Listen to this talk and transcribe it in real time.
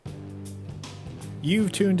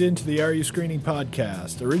You've tuned into the Are You Screening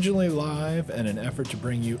podcast. Originally live and an effort to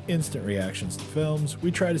bring you instant reactions to films,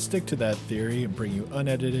 we try to stick to that theory and bring you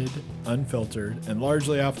unedited, unfiltered, and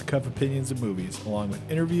largely off-the-cuff opinions of movies, along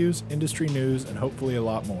with interviews, industry news, and hopefully a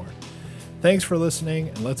lot more. Thanks for listening,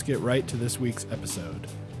 and let's get right to this week's episode.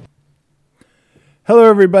 Hello,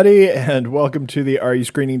 everybody, and welcome to the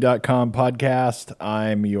AreYouScreening.com podcast.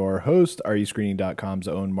 I'm your host, AreYouScreening.com's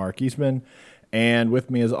own Mark Eastman. And with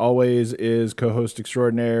me, as always, is co-host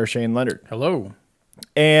extraordinaire Shane Leonard. Hello.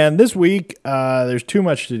 And this week, there's too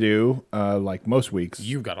much to do, like most weeks.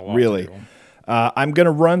 You've got a lot really. to do. I'm going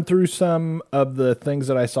to run through some of the things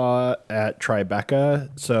that I saw at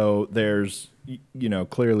Tribeca. So there's,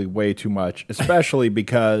 clearly way too much, especially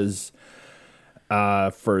because...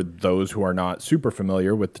 for those who are not super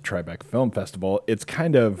familiar with the Tribeca Film Festival, it's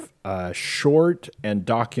kind of short and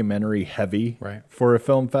documentary heavy for a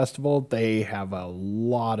film festival. They have a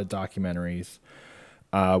lot of documentaries,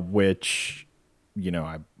 which,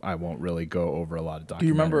 I won't really go over a lot of documentaries. Do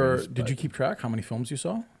you remember, did you keep track how many films you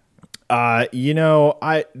saw? I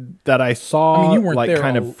saw, you weren't there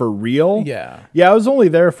kind of for real. Yeah. Yeah, I was only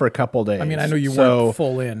there for a couple days. I mean, I know you weren't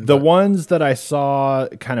full in. The ones that I saw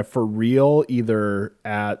kind of for real, either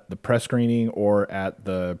at the press screening or at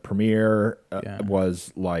the premiere,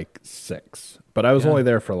 was like 6. But I was only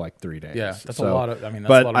there for like 3 days. Yeah, that's a lot of, that's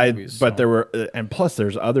a lot of movies. But there were, and plus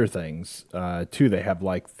there's other things too. They have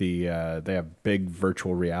like they have big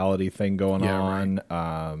virtual reality thing going on.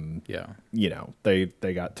 Right.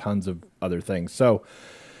 They got tons of other things. So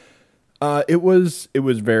it was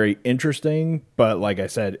very interesting. But like I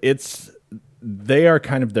said, they are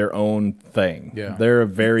kind of their own thing. Yeah. They're a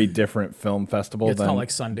very different film festival it's not like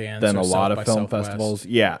Sundance than or a lot South of by film Southwest. festivals.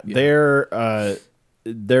 Yeah.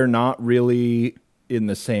 They're not really in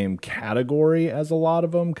the same category as a lot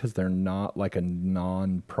of them because they're not like a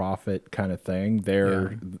non-profit kind of thing.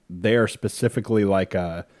 They are specifically like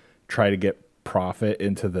a try to get profit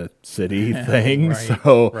into the city thing. Right,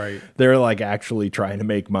 So they're like actually trying to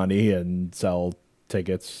make money and sell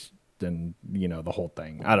tickets and the whole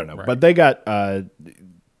thing. I don't know, but they got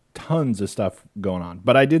tons of stuff going on.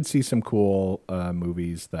 But I did see some cool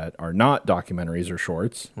movies that are not documentaries or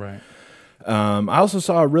shorts. Right. I also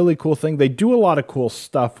saw a really cool thing. They do a lot of cool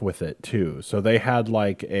stuff with it too. So they had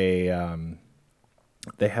like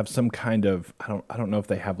they have some kind of, I don't know if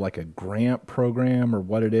they have like a grant program or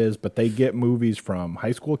what it is, but they get movies from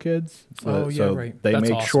high school kids. So they That's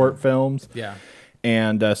make awesome. short films. Yeah.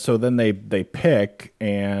 And so then they pick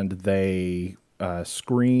and they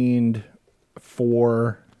screened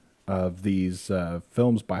 4 of these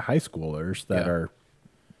films by high schoolers that are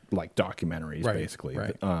like documentaries, basically.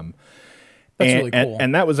 Right. That's really cool.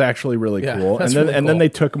 And that was actually really cool. And then they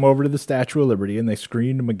took them over to the Statue of Liberty and they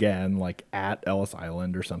screened them again, like at Ellis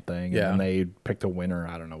Island or something. Yeah. And then they picked a winner.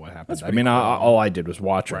 I don't know what happened. That's cool. All I did was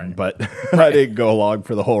watch them, but I didn't go along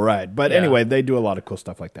for the whole ride. But anyway, they do a lot of cool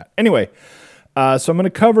stuff like that. Anyway, so I'm going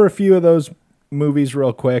to cover a few of those movies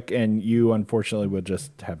real quick, and you unfortunately will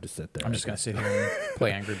just have to sit there. I'm just going to sit here and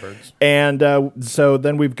play Angry Birds. And so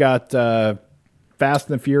then we've got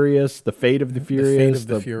Fast and the Furious, The Fate of the Furious,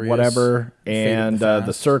 whatever, and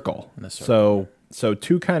The Circle. So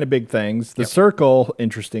 2 kind of big things. The Circle,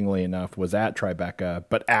 interestingly enough, was at Tribeca,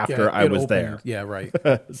 but after I was there. Yeah, right.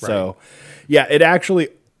 So, it actually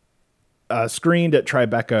screened at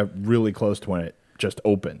Tribeca really close to when it just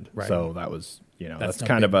opened. Right. So that was, that's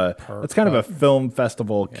kind of a film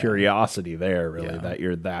festival curiosity there, really, that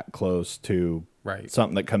you're that close to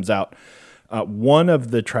something that comes out. One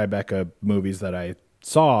of the Tribeca movies that I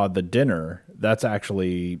saw, The Dinner, that's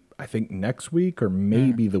actually, I think, next week or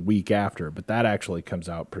maybe the week after, but that actually comes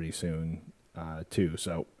out pretty soon, too.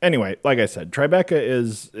 So anyway, like I said, Tribeca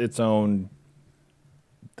is its own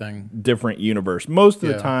thing, different universe. Most of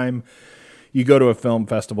the time, you go to a film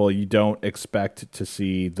festival, you don't expect to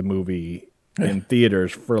see the movie in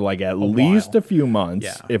theaters for like at least a few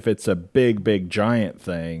months if it's a big giant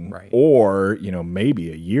thing, or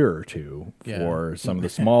maybe a year or two for some of the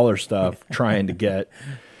smaller stuff trying to get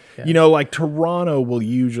like Toronto will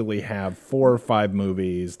usually have 4 or 5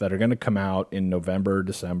 movies that are going to come out in November,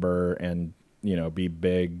 December, and be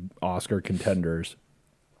big Oscar contenders.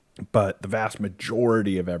 But the vast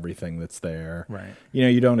majority of everything that's there,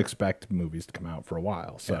 you don't expect movies to come out for a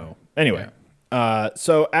while. So anyway,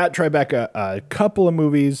 so at Tribeca, a couple of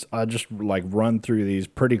movies. I'll just like run through these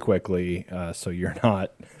pretty quickly, so you're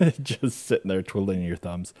not just sitting there twiddling your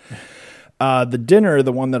thumbs. The Dinner,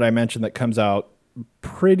 the one that I mentioned that comes out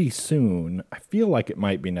pretty soon. I feel like it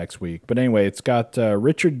might be next week. But anyway, it's got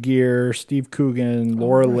Richard Gere, Steve Coogan,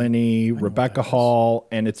 Laura Linney, Rebecca Hall,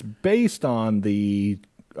 and it's based on the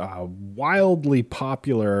wildly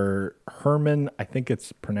popular Herman, I think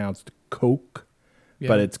it's pronounced Koch,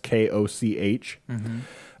 but it's Koch. Mm-hmm.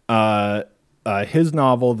 His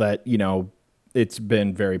novel that, it's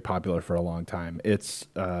been very popular for a long time. It's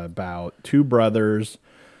about two brothers.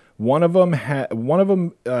 One of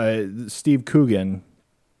them, Steve Coogan,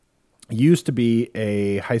 used to be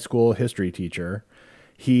a high school history teacher.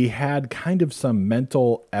 He had kind of some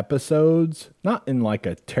mental episodes, not in like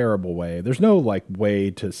a terrible way. There's no like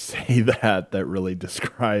way to say that really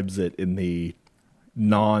describes it in the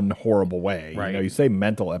non-horrible way. Right. You say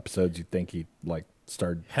mental episodes, you think he like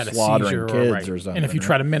started slaughtering kids or something. And if you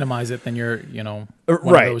try to minimize it, then you're, one of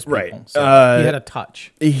those people. Right. So he had a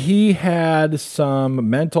touch. He had some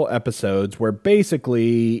mental episodes where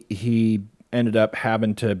basically he ended up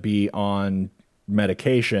having to be on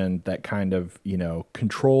medication that kind of,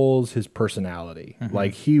 controls his personality. Mm-hmm.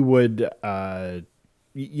 Like he would,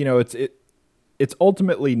 it's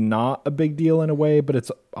ultimately not a big deal in a way, but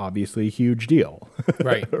it's obviously a huge deal.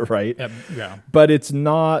 Right. Right. Yeah. But it's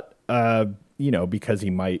not, because he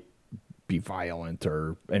might be violent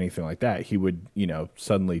or anything like that. He would,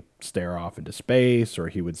 suddenly stare off into space, or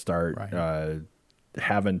he would start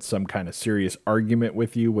having some kind of serious argument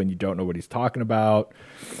with you when you don't know what he's talking about,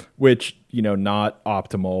 which, not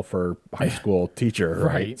optimal for high school teacher.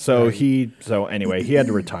 Right. So anyway, he had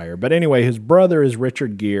to retire. But anyway, his brother is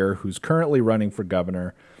Richard Gere, who's currently running for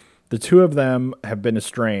governor. The two of them have been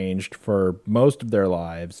estranged for most of their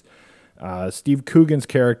lives. Steve Coogan's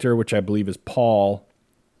character, which I believe is Paul,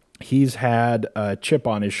 he's had a chip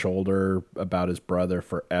on his shoulder about his brother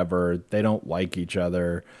forever. They don't like each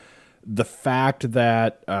other. The fact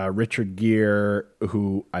that Richard Gere,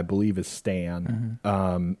 who I believe is Stan,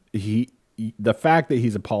 the fact that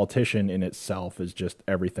he's a politician in itself is just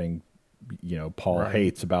everything, Paul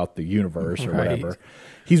hates about the universe or whatever.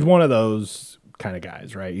 He's one of those kind of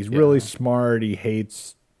guys, right? He's really smart. He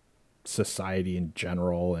hates society in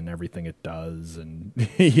general and everything it does, and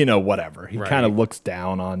whatever. He kind of looks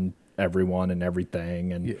down on everyone and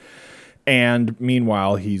everything, and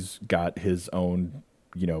meanwhile he's got his own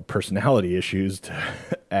personality issues to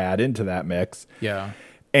add into that mix. Yeah.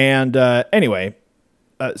 And anyway,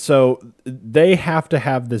 so they have to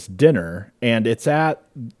have this dinner, and it's at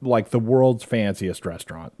like the world's fanciest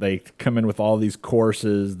restaurant. They come in with all these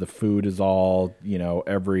courses. The food is all,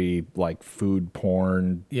 every like food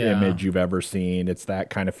porn image you've ever seen. It's that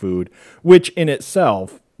kind of food, which in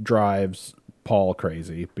itself drives Paul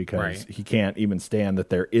crazy because he can't even stand that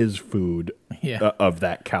there is food of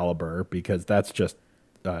that caliber, because that's just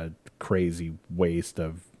a crazy waste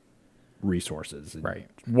of resources.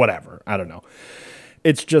 Whatever. I don't know.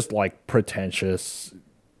 It's just like pretentiousness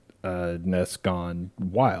gone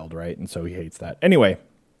wild, right? And so he hates that. Anyway,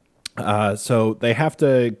 so they have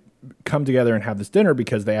to come together and have this dinner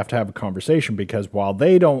because they have to have a conversation, because while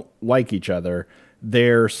they don't like each other,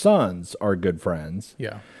 their sons are good friends.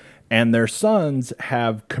 Yeah. And their sons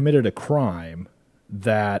have committed a crime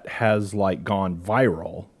that has like gone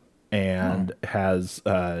viral and has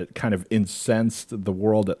kind of incensed the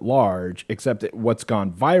world at large, except that what's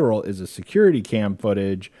gone viral is a security cam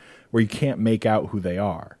footage where you can't make out who they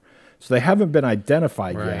are. So they haven't been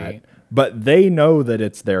identified yet, but they know that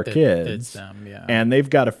it's their kids, it's them, and they've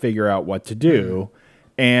got to figure out what to do.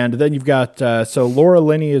 And then you've got, so Laura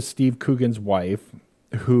Linney is Steve Coogan's wife,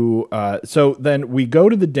 who, so then we go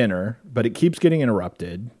to the dinner, but it keeps getting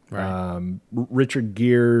interrupted. Richard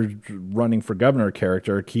Gere, running for governor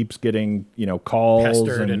character, keeps getting, calls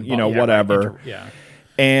pestered and whatever.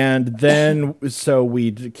 And then, so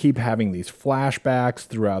we keep having these flashbacks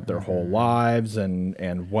throughout their whole lives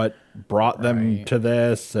and what brought them to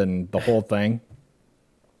this and the whole thing.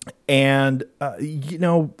 And,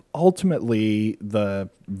 ultimately the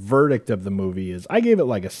verdict of the movie is, I gave it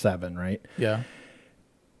like a 7, right? Yeah.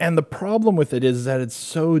 And the problem with it is that it's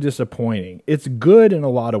so disappointing. It's good in a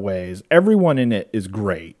lot of ways. Everyone in it is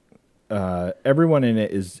great. Everyone in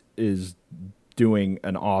it is doing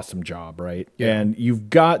an awesome job, right? Yeah. And you've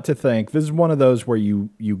got to think, this is one of those where you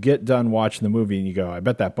get done watching the movie and you go, I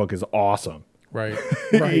bet that book is awesome. Right.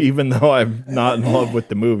 Even though I'm not in love with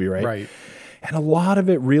the movie, right? Right. And a lot of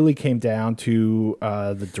it really came down to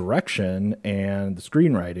the direction and the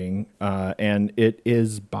screenwriting. And it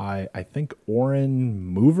is by, I think,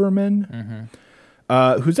 Oren Moverman,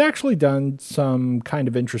 who's actually done some kind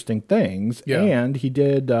of interesting things. Yeah. And he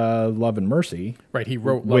did Love and Mercy. Right. He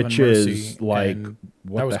wrote Love and Mercy. Which is like,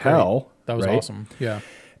 what the hell? That was awesome. Yeah.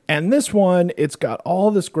 And this one, it's got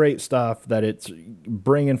all this great stuff that it's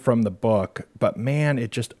bringing from the book, but man,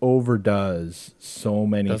 it just overdoes so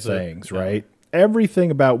many things, right?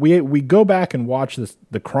 Everything about, we go back and watch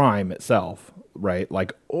the crime itself, right?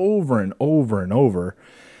 Like over and over and over.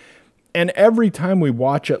 And every time we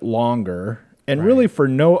watch it longer, and really for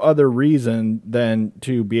no other reason than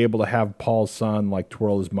to be able to have Paul's son like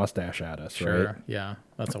twirl his mustache at us, right? Yeah.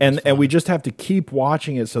 That's and we just have to keep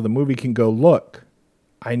watching it so the movie can go, look,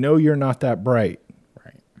 I know you're not that bright.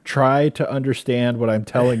 Right. Try to understand what I'm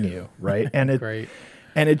telling you, right? And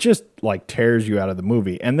it just like tears you out of the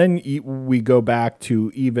movie. And then we go back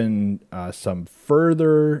to even some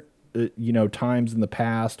further times in the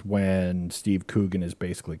past when Steve Coogan is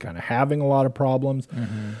basically kind of having a lot of problems.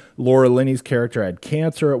 Laura Linney's character had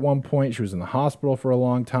cancer at one point. She was in the hospital for a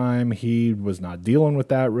long time. He was not dealing with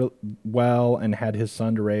that well and had his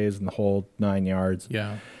son to raise and the whole 9 yards.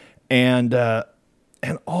 Yeah. And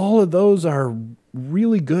all of those are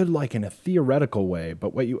really good, like in a theoretical way,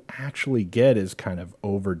 but what you actually get is kind of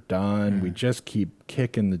overdone. We just keep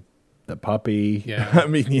kicking the puppy. Yeah. I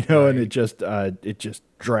mean, and it just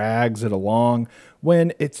drags it along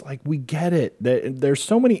when it's like, we get it. There's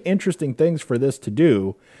so many interesting things for this to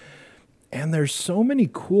do. And there's so many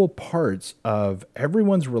cool parts of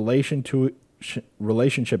everyone's relationship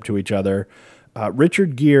to each other.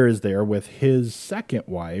 Richard Gere is there with his second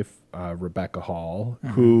wife, Rebecca Hall,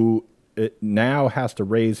 who now has to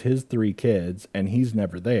raise his 3 kids, and he's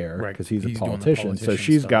never there because he's a politician. So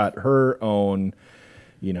she's got her own,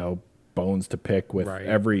 bones to pick with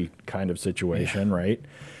every kind of situation, right?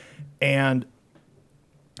 And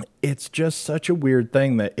it's just such a weird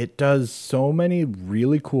thing that it does so many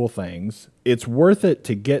really cool things. It's worth it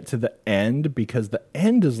to get to the end because the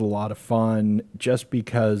end is a lot of fun just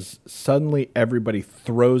because suddenly everybody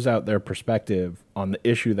throws out their perspective on the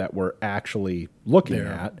issue that we're actually looking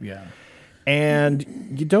at. Yeah.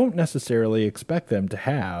 And you don't necessarily expect them to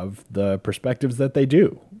have the perspectives that they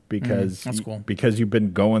do because that's cool. Because you've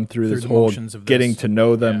been going through this whole getting to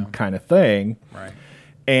know them kind of thing. Right.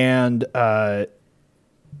 And I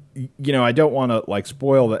don't want to like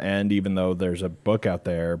spoil the end, even though there's a book out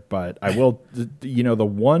there, but I will, the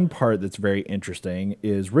one part that's very interesting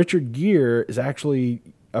is Richard Gere is actually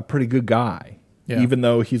a pretty good guy. Yeah. Even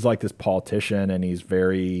though he's like this politician and he's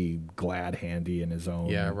very glad-handy in his own,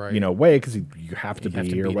 way, because you have to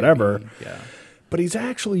be or whatever. Yeah. But he's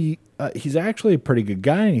actually a pretty good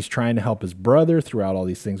guy, and he's trying to help his brother throughout all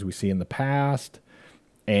these things we see in the past.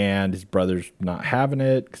 And his brother's not having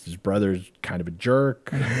it because his brother's kind of a jerk.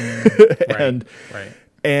 and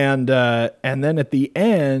then at the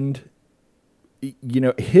end,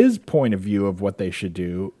 his point of view of what they should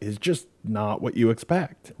do is just not what you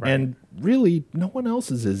expect. Right. And really, no one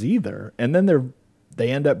else's is either. And then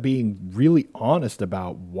they end up being really honest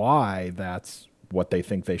about why that's what they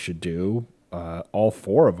think they should do, all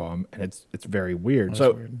 4 of them. And it's very weird.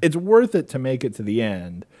 It's worth it to make it to the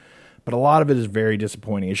end. But a lot of it is very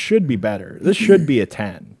disappointing. It should be better. This should be a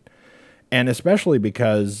 10. And especially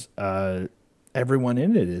because everyone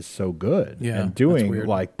in it is so good and doing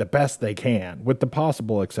like the best they can, with the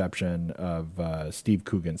possible exception of Steve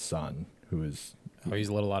Coogan's son, who is he's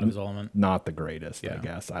a little out of his element. Not the greatest, I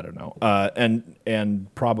guess. I don't know.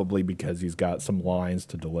 And probably because he's got some lines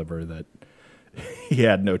to deliver that he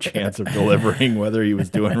had no chance of delivering, whether he was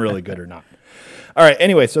doing really good or not. All right.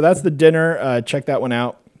 Anyway, so that's The Dinner. Check that one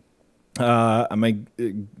out. I might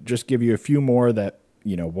just give you a few more that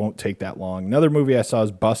won't take that long. Another movie I saw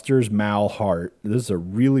is Buster's Mal Hart. This is a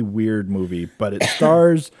really weird movie, but it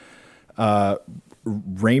stars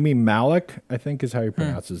Rami Malek, I think is how you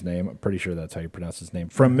pronounce his name. I'm pretty sure that's how you pronounce his name.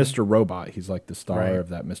 From Mr. Robot. He's like the star of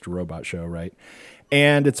that Mr. Robot show, right?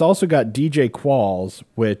 And it's also got DJ Qualls,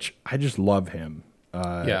 which I just love him.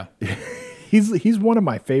 He's one of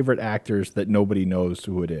my favorite actors that nobody knows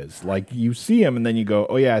who it is. Like, you see him and then you go,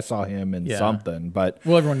 oh yeah, I saw him in something. But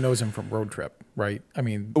everyone knows him from Road Trip, right? I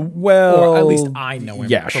mean, or at least I know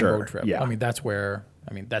him from Road Trip. Yeah. I mean, that's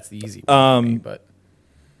the easy one for me,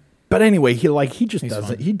 But anyway, he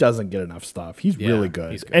doesn't get enough stuff. He's really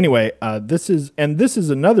good. He's good. Anyway, this is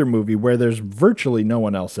another movie where there's virtually no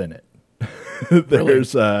one else in it.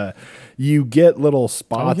 There's you get little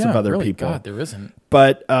spots of other people. God, there isn't.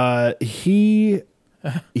 But he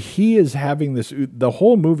is having this. The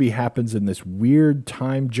whole movie happens in this weird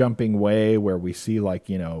time jumping way where we see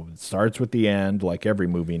it starts with the end, like every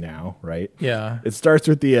movie now, right? Yeah. It starts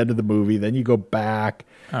with the end of the movie, then you go back.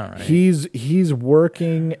 All right. He's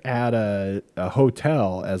working at a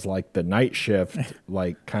hotel as like the night shift,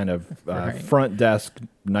 like kind of front desk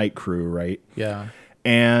night crew, right? Yeah.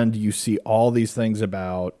 And you see all these things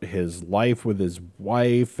about his life with his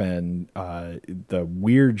wife and the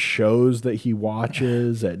weird shows that he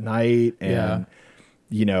watches at night. And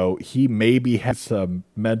he maybe has some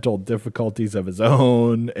mental difficulties of his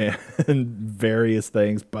own and various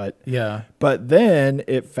things, but then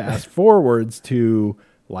it fast forwards to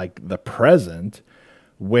like the present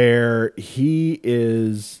where he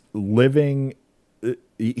is living.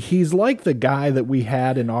 He's like the guy that we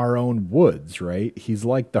had in Our Own Woods, right? He's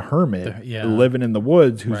like the hermit living in the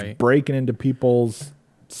woods who's breaking into people's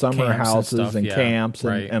summer houses and camps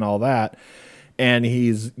and all that. And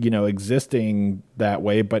he's, existing that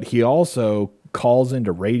way, but he also calls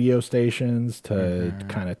into radio stations to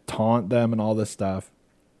kind of taunt them and all this stuff.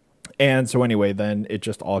 And so anyway, then it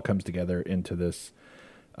just all comes together into this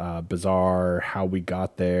bizarre how we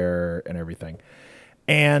got there and everything.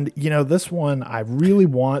 And, this one I really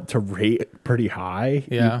want to rate pretty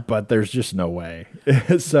high, but there's just no way.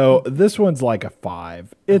 So this one's like a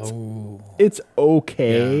 5. It's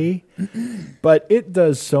okay, but it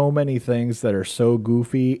does so many things that are so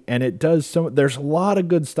goofy, and there's a lot of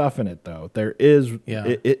good stuff in it, though. There is,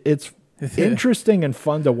 it's interesting and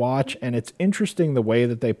fun to watch, and it's interesting the way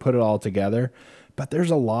that they put it all together. But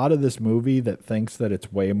there's a lot of this movie that thinks that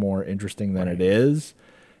it's way more interesting than it is,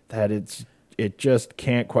 that it just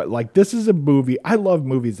can't quite, like, this is a movie. I love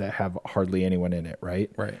movies that have hardly anyone in it,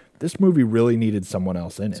 right? Right. This movie really needed someone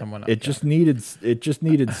else in it. It just needed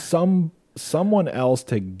someone else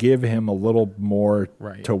to give him a little more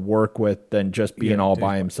to work with than just being all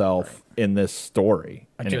by himself in this story.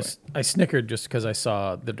 I snickered just because I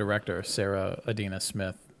saw the director, Sarah Adina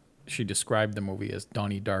Smith. She described the movie as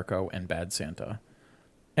Donnie Darko and Bad Santa.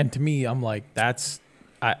 And to me, I'm like,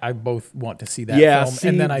 I both want to see that film,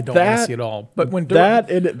 and then I don't want to see it all. But when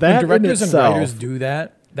directors and writers do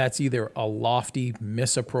that, that's either a lofty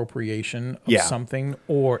misappropriation of something,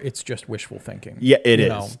 or it's just wishful thinking. Yeah, it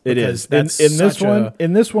is. It is.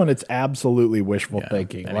 In this one, it's absolutely wishful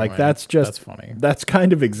thinking. Anyway, like that's funny. That's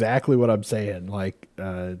kind of exactly what I'm saying. Like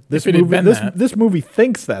this movie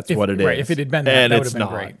thinks that's what it is. Right. If it had been that, that would have been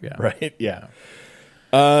great. Yeah. Right. Yeah.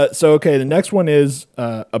 So, the next one is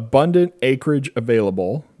Abundant Acreage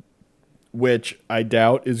Available, which I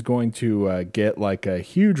doubt is going to get like a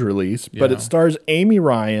huge release, but it stars Amy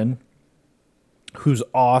Ryan, who's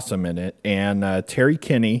awesome in it, and Terry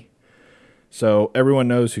Kinney. So everyone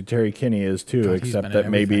knows who Terry Kinney is too, except that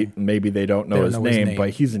maybe they don't know his name, but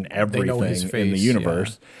he's in everything in the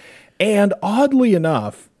universe. Yeah. And oddly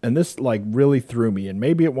enough, and this like really threw me, and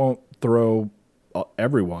maybe it won't throw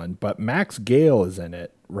everyone, but Max Gale is in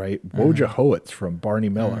it, right? Wojciech Howitz from Barney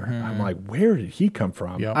Miller. I'm like, where did he come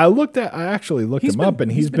from? Yep. I actually looked him up,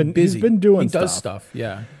 and he's been doing stuff. He does stuff,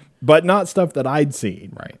 but not stuff that I'd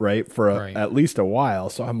seen, right? For at least a while.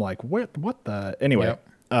 So I'm like, what the? Anyway,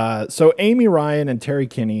 so Amy Ryan and Terry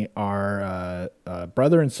Kinney are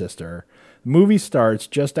brother and sister. The movie starts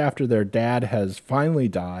just after their dad has finally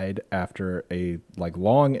died after a like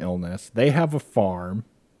long illness. They have a farm.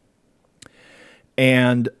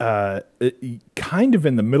 And kind of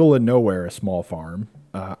in the middle of nowhere, a small farm.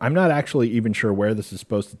 I'm not actually even sure where this is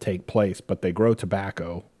supposed to take place, but they grow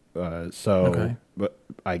tobacco. But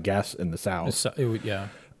I guess in the South.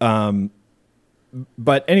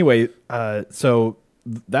 But anyway, so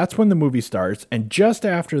that's when the movie starts. And just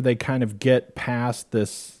after they kind of get past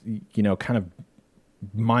this, kind of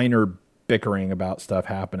minor bickering about stuff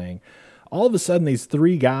happening, all of a sudden, these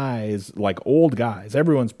 3 guys, like old guys,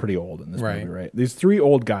 everyone's pretty old in this movie, right? These 3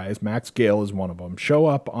 old guys, Max Gale is one of them, show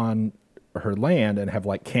up on her land and have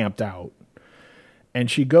like camped out. And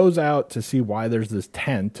she goes out to see why there's this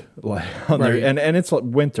tent, like on there, and it's like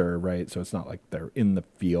winter, right? So it's not like they're in the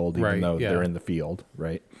field, even though they're in the field,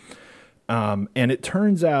 right? And it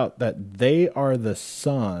turns out that they are the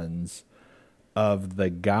sons of the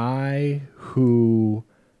guy who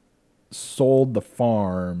sold the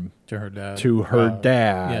farm to her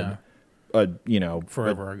dad,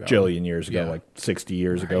 forever ago, jillion years ago, like 60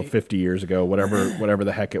 years ago, 50 years ago, whatever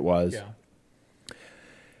the heck it was. Yeah.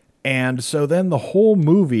 And so then the whole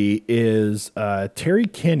movie is Terry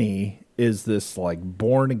Kinney is this like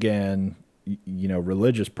born again,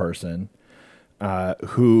 religious person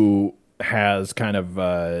who has kind of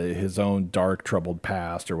his own dark, troubled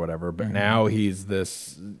past or whatever. But now he's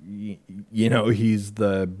this, he's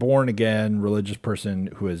the born again religious person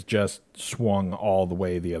who has just swung all the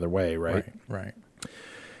way the other way, right? Right.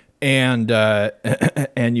 And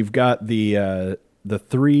and you've got the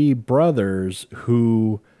 3 brothers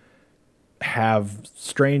who have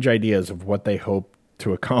strange ideas of what they hope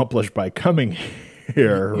to accomplish by coming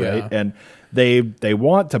here, right? And they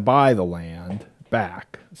want to buy the land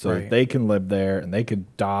back so that they can live there and they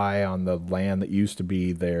could die on the land that used to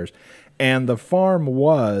be theirs. And the farm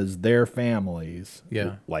was their family's,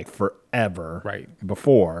 like forever,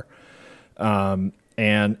 before. And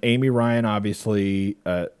And Amy Ryan obviously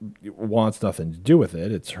wants nothing to do with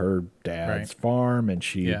it. It's her dad's farm, and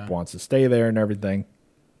she wants to stay there and everything.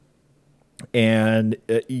 And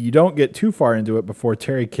you don't get too far into it before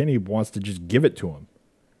Terry Kinney wants to just give it to him.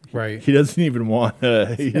 Right. He doesn't even want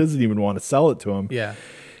to. He doesn't even want to sell it to him. Yeah.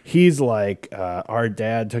 He's like, our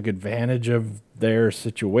dad took advantage of their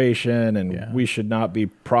situation, and we should not be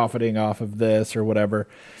profiting off of this or whatever.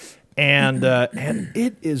 And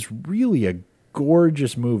it is really a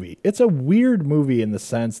gorgeous movie. It's a weird movie in the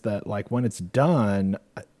sense that, like, when it's done,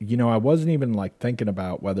 I wasn't even like thinking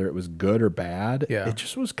about whether it was good or bad. Yeah. It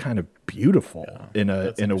just was kind of beautiful in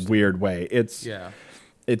a weird way. It's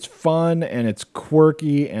fun and it's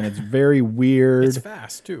quirky and it's very weird. It's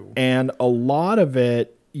fast too. And a lot of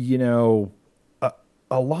it, a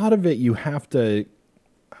lot of it you have to,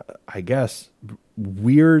 I guess,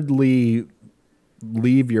 weirdly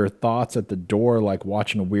leave your thoughts at the door, like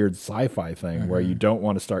watching a weird sci-fi thing where you don't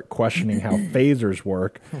want to start questioning how phasers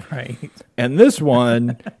work. Right. And this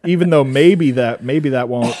one, even though maybe that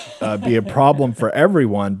won't be a problem for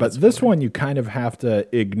everyone, but this one you kind of have to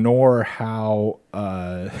ignore how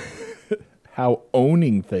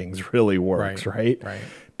owning things really works, right? Right.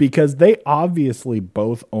 Because they obviously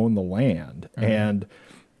both own the land, and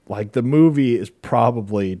like the movie is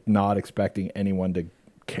probably not expecting anyone to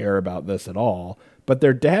care about this at all. But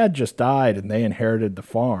their dad just died and they inherited the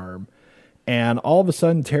farm. And all of a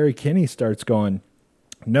sudden, Terry Kinney starts going,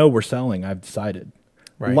 "No, we're selling. I've decided."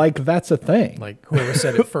 Right. Like that's a thing. Like whoever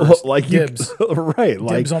said it first. Like Gibbs. Right.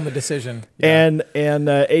 Like, Gibbs on the decision. Yeah. And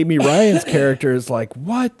Amy Ryan's character is like,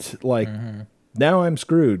 "What? Like now I'm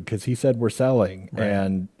screwed because he said we're selling." Right.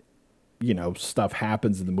 And stuff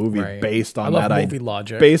happens in the movie based on movie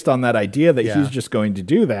logic. Based on that idea that he's just going to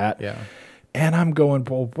do that. Yeah. And I'm going,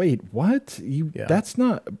 well, wait, what? That's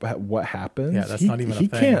not what happens. Yeah, that's not even a thing. He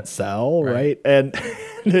can't sell, right? And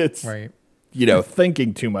it's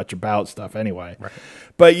thinking too much about stuff anyway. Right.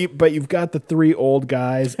 But you've got the three old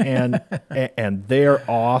guys, and and they're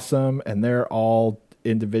awesome, and they're all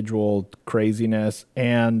individual craziness.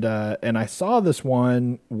 And I saw this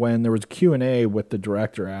one when there was Q&A with the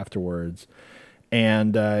director afterwards.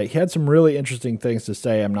 And he had some really interesting things to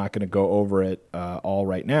say. I'm not going to go over it all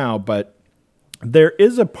right now, but there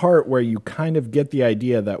is a part where you kind of get the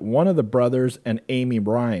idea that one of the brothers and Amy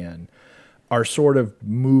Ryan are sort of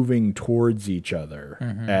moving towards each other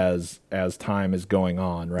as time is going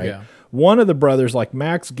on, right? Yeah. One of the brothers, like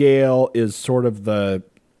Max Gale, is sort of the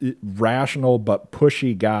rational but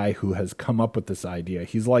pushy guy who has come up with this idea.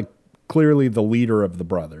 He's like clearly the leader of the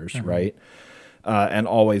brothers, right? And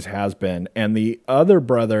always has been. And the other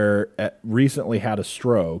brother recently had a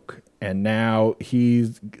stroke, and now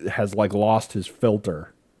has like lost his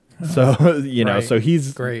filter. So, so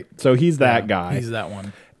he's great. So he's that guy. He's that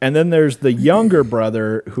one. And then there's the younger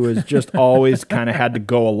brother who has just always kind of had to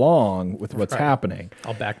go along with what's happening.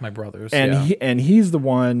 I'll back my brothers. And he's the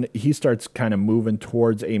one, he starts kind of moving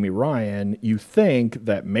towards Amy Ryan. You think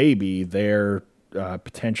that maybe they're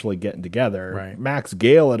potentially getting together. Right. Max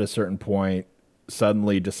Gale at a certain point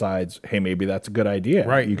suddenly decides, hey, maybe that's a good idea.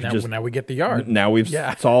 Right. Now we get the yard. Now we've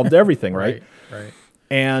solved everything, right? Right.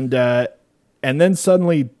 And then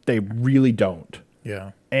suddenly they really don't.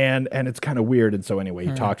 Yeah. And it's kind of weird. And so anyway,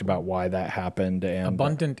 he talked about why that happened. And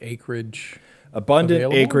abundant acreage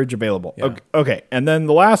available. Yeah. Okay. And then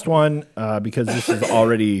the last one, because this is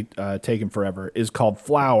already taken forever, is called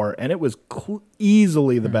Flower. And it was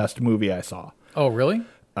easily the best movie I saw. Oh, really?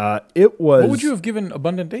 It was. What would you have given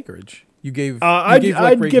Abundant Acreage? You gave. I'd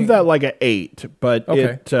give that like an 8, but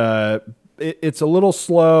it's a little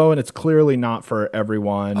slow and it's clearly not for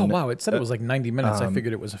everyone. Oh wow! It said it was like 90 minutes. I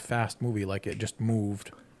figured it was a fast movie, like it just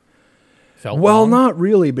moved. Felt well, long. not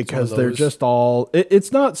really, because they're just all.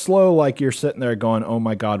 It's not slow like you're sitting there going, "Oh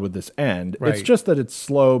my god, would this end?" Right. It's just that it's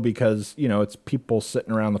slow because it's people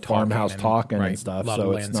sitting around the farmhouse talking and stuff.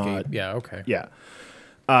 So it's not. Yeah. Okay. Yeah.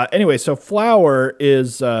 Anyway, so Flower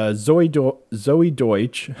is Zoe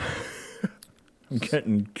Deutsch. I'm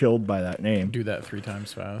getting killed by that name. Do that 3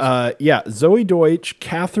 times fast. Zoe Deutsch,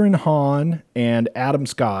 Catherine Hahn, and Adam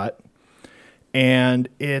Scott. And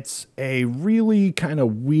it's a really kind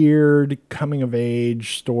of weird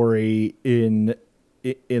coming-of-age story in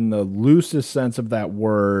the loosest sense of that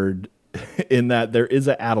word, in that there is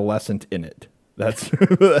an adolescent in it. That's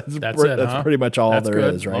pretty much all there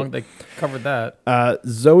is, right? They covered that.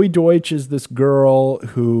 Zoe Deutsch is this girl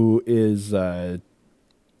who is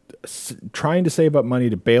trying to save up money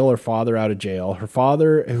to bail her father out of jail. Her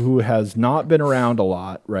father, who has not been around a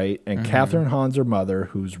lot, right? And Catherine Hahn's her mother,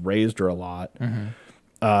 who's raised her a lot.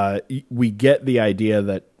 we get the idea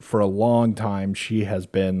that for a long time she has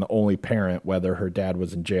been the only parent, whether her dad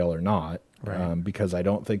was in jail or not. Right. Because I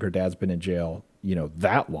don't think her dad's been in jail,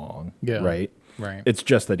 that long. Yeah. Right. Right. It's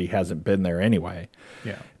just that he hasn't been there anyway.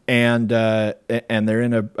 Yeah. And they're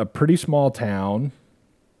in a pretty small town,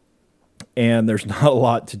 and there's not a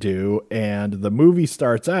lot to do. And the movie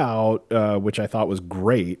starts out, which I thought was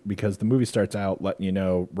great, because the movie starts out letting you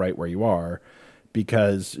know right where you are,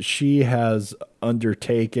 because she has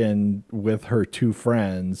undertaken with her two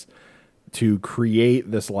friends to create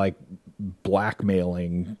this like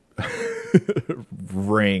blackmailing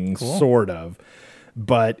ring, cool. sort of,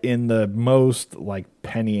 but in the most like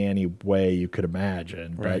Penny Ante way you could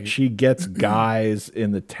imagine. Right. But she gets guys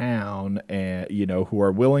in the town, and who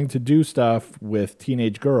are willing to do stuff with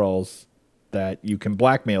teenage girls that you can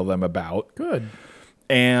blackmail them about. Good.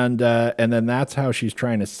 And then that's how she's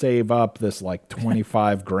trying to save up this like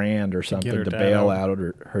 25 grand or something to bail out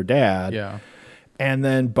her dad. Yeah. And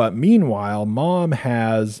then, but meanwhile, mom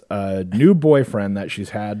has a new boyfriend that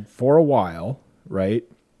she's had for a while, right?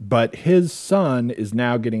 But his son is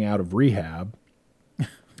now getting out of rehab.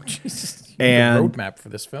 Jesus, and the roadmap for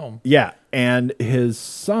this film. Yeah, and his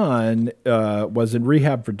son was in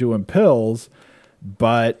rehab for doing pills,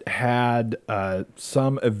 but had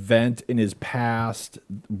some event in his past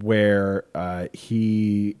where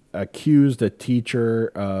he accused a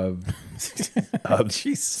teacher of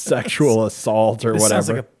sexual assault or this whatever.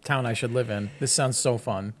 Sounds like a town I should live in. This sounds so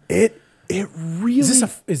fun. It really is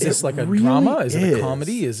this like a really drama? Is it a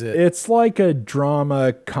comedy? Is it? It's like a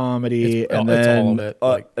drama comedy, and then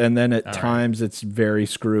all of it, and then at times it's very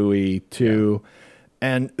screwy too. Yeah.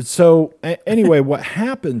 And so anyway, what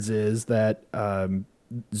happens is that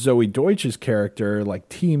Zoe Deutsch's character like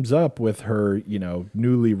teams up with her,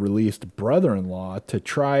 newly released brother-in-law to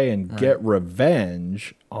try and get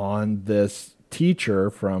revenge on this teacher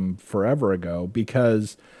from forever ago,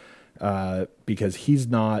 because he's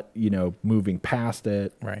not, moving past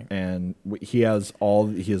it. Right. And he has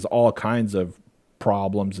all kinds of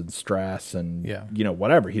problems and stress and,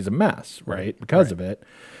 whatever. He's a mess, right? Because of it.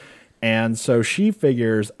 And so she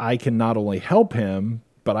figures, I can not only help him,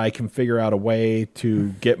 but I can figure out a way to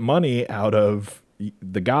get money out of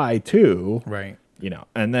the guy too. Right.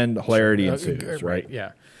 And then hilarity ensues, right?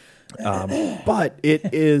 Yeah. But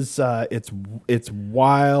it is, it's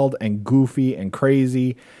wild and goofy and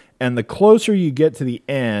crazy. And the closer you get to the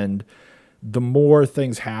end, the more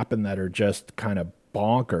things happen that are just kind of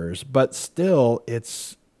bonkers. But still,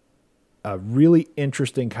 it's a really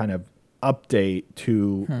interesting kind of update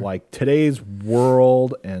to like today's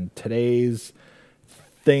world and today's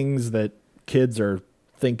things that kids are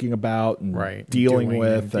thinking about and dealing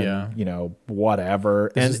with, and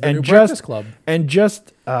whatever. This and New Breakfast Club. And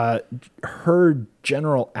just her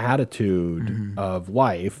general attitude of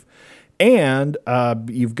life. And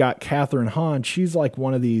you've got Catherine Hahn. She's like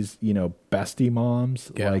one of these, bestie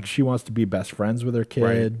moms. Yeah. Like she wants to be best friends with her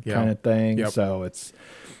kid, kind of thing. Yep. So it's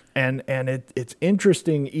it's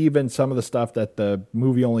interesting, even some of the stuff that the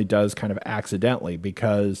movie only does kind of accidentally,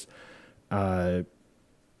 because the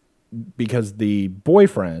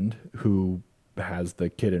boyfriend who has the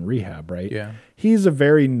kid in rehab, right? Yeah, he's a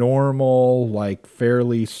very normal, like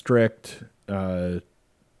fairly strict.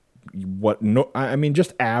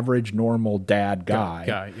 Just average, normal dad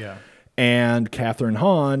guy. Yeah. And Catherine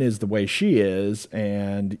Hahn is the way she is,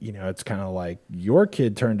 and it's kind of like your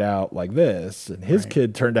kid turned out like this, and his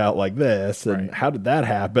kid turned out like this, and how did that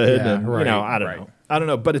happen? Yeah, and I don't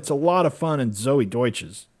know, but it's a lot of fun, and Zoe Deutsch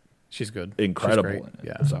she's good, incredible in it.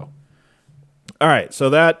 Yeah. So, all right,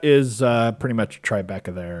 so that is pretty much a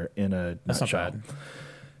Tribeca there in a nutshell.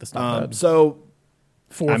 That's not bad. So.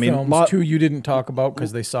 4 films, 2 you didn't talk about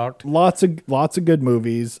because they sucked. Lots of good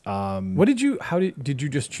movies. What did you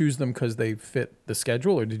just choose them because they fit the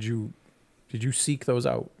schedule, or did you seek those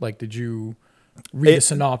out? Like, did you read a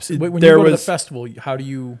synopsis? When you go to the festival, how do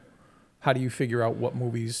you figure out what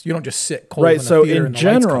movies? You don't just sit cold in the theater and the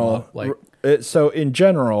lights come up, So in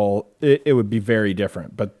general, it would be very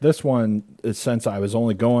different. But this one, since I was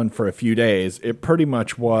only going for a few days, it pretty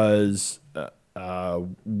much was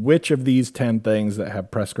which of these 10 things that have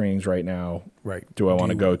press screenings right now do I want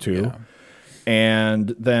to go to? Yeah.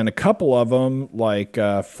 And then a couple of them, like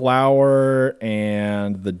Flower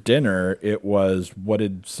and The Dinner, it was, what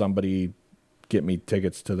did somebody get me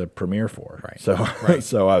tickets to the premiere for? Right.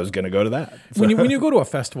 So I was going to go to that. So. When you go to a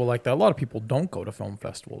festival like that, a lot of people don't go to film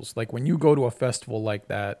festivals. Like when you go to a festival like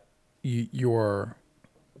that, you're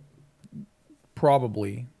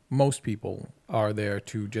probably, most people are there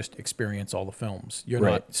to just experience all the films. You're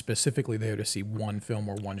not specifically there to see one film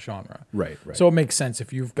or one genre. Right. So it makes sense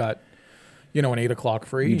if you've got an 8:00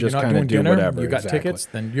 free. You just you're not kinda doing do dinner. whatever, You got exactly. tickets,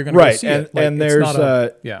 then you're going to go see it. And it's there's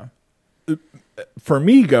not for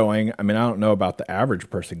me going, I mean, I don't know about the average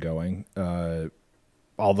person going,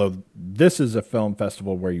 although this is a film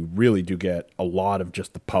festival where you really do get a lot of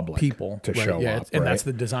just the public people to right, show yeah, up. and right? that's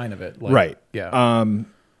the design of it. Right. Yeah.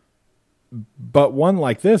 But one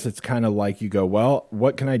like this, it's kind of like you go, well,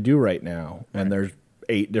 what can I do right now? And there's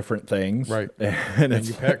 8 different things. Right. And it's,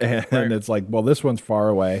 you pick. and Right. it's like, well, this one's far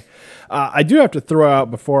away. I do have to throw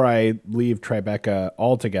out before I leave Tribeca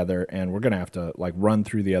altogether, and we're going to have to like run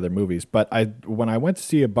through the other movies. But when I went to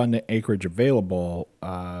see Abundant Acreage Available,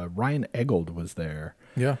 Ryan Eggold was there.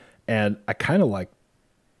 Yeah. And I kind of like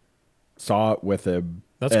saw it with him.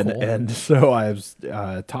 That's cool. And so I was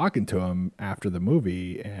talking to him after the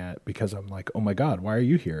movie because I'm like, oh my God, why are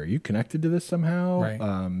you here? Are you connected to this somehow?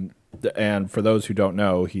 Right. And for those who don't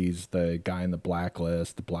know, he's the guy in the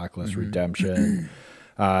Blacklist Redemption.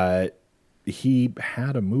 He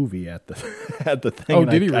had a movie at the thing. Oh,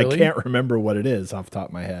 and did he really? I can't remember what it is off the top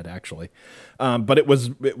of my head, actually. But it was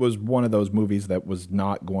one of those movies that was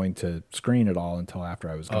not going to screen at all until after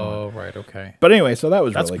I was gone. Oh, right. Okay. But anyway, so that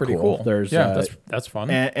was That's really pretty cool. There's that's fun.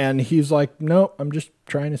 and he's like, no, I'm just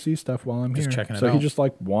trying to see stuff while I'm Just here. checking it so he out. just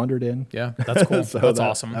like wandered in. Yeah, that's cool. So that's that-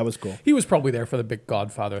 awesome. that was cool. He was probably there for the big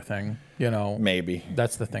Godfather thing. Maybe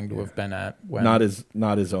That's the thing to have been at. When,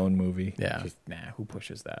 not his own movie. Yeah. Who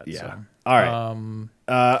pushes that? Yeah. So. All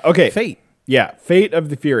right. Okay. Fate. Yeah. Fate of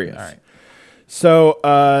the Furious. All right. So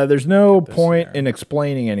there's no point there. in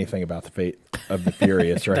explaining anything about the Fate of the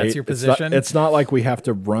Furious, right? That's your position? It's not like we have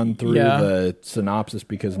to run through Yeah. the synopsis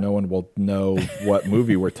because no one will know what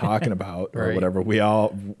movie we're talking about or Right. whatever.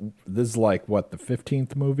 This is like what, the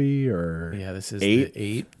 15th movie or Yeah, this is 8? the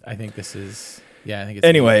 8. I think this is. Yeah, I think it's.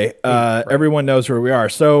 Anyway, 8, right. everyone knows where we are.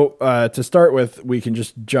 So to start with, we can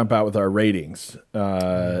just jump out with our ratings.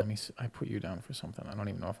 Let me see. I put you down for something. I don't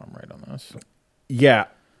even know if I'm right on this. Yeah,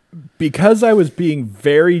 because I was being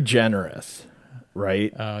very generous,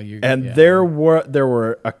 right? There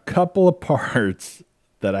were a couple of parts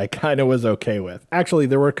that I kind of was okay with. Actually,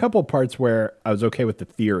 there were a couple of parts where I was okay with the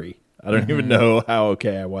theory. I don't even know how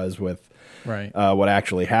okay I was with what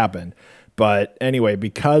actually happened. But anyway,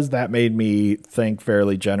 because that made me think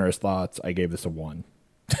fairly generous thoughts, I gave this a 1.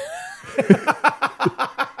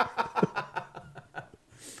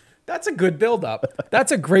 That's a good build-up.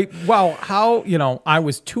 That's a great. Wow, how I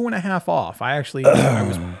was 2.5 off. I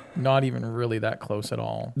was not even really that close at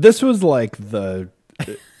all. This was like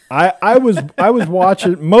I was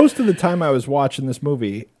watching most of the time I was watching this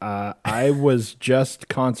movie. I was just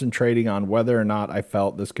concentrating on whether or not I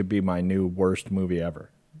felt this could be my new worst movie ever.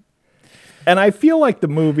 And I feel like the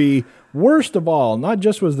movie, worst of all, not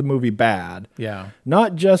just was the movie bad. Yeah.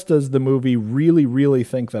 Not just does the movie really, really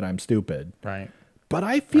think that I'm stupid. Right. But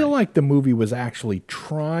I feel like the movie was actually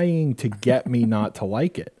trying to get me not to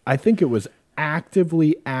like it. I think it was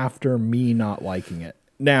actively after me not liking it.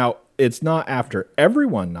 Now, it's not after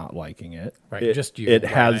everyone not liking it. Right, just you. It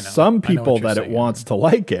Right, has some people that it wants to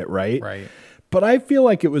like it, right? Right. But I feel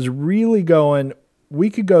like it was really going, we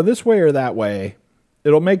could go this way or that way.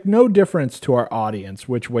 It'll make no difference to our audience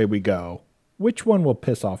which way we go. Which one will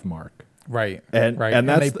piss off Mark? Right. And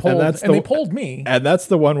they pulled me. And that's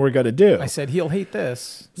the one we're going to do. I said he'll hate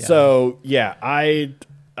this. Yeah. So yeah,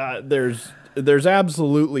 there's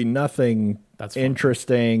absolutely nothing That's fun.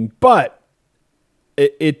 interesting, but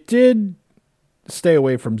it did stay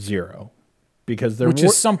away from 0 because Which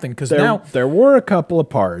is something, because now there were a couple of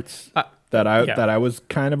parts that yeah. I was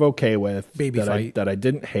kind of okay with, Baby fight. that I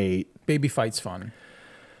didn't hate. Baby fight's fun.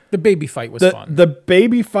 The baby fight was fun. The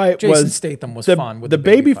baby fight Jason Statham was fun. With the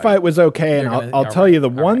baby fight was okay, and I'll tell you the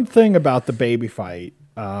one thing about the baby fight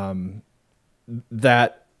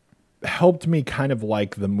that helped me kind of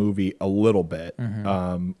like the movie a little bit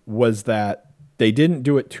was that they didn't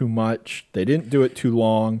do it too much. They didn't do it too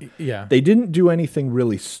long. Yeah. They didn't do anything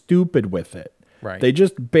really stupid with it. Right. They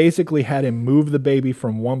just basically had him move the baby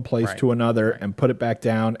from one place Right. to another and put it back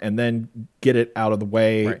down and then get it out of the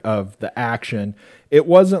way of the action. It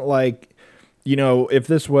wasn't like, if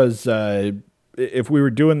this was, if we were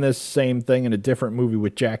doing this same thing in a different movie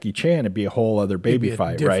with Jackie Chan, it'd be a whole other baby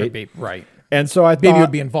fight, right? Right. And so I thought, Baby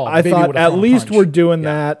would be involved. I Baby thought would have at thrown a least punch. we're doing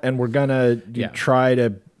Yeah. that and we're going to try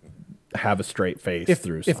to have a straight face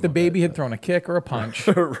through some If the of baby it. had thrown a kick or a punch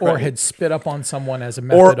or had spit up on someone as a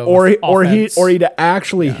method of offense, or he'd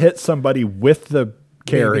actually hit somebody with the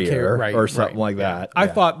carrier right, or something right, like yeah. that. I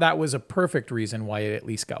thought that was a perfect reason why it at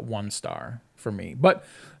least got 1 star for me. But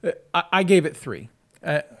I gave it 3.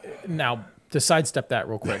 Now, to sidestep that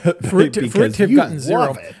real quick, for it to have gotten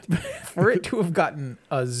 0, for it to have gotten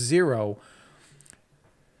a 0,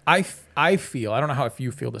 I feel, I don't know how if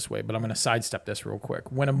you feel this way, but I'm going to sidestep this real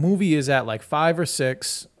quick. When a movie is at like 5 or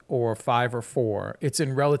 6 or 5 or 4, it's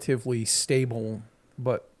in relatively stable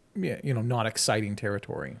but not exciting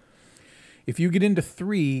territory. If you get into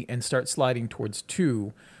 3 and start sliding towards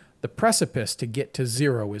 2, the precipice to get to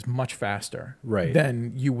 0 is much faster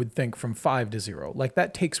than you would think from 5 to 0. Like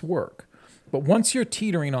that takes work. But once you're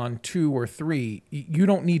teetering on 2 or 3, you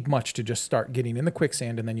don't need much to just start getting in the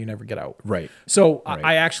quicksand and then you never get out. Right. So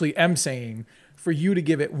I actually am saying for you to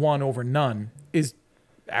give it 1 over none is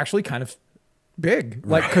actually kind of big.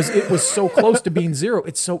 Like, because it was so close to being 0.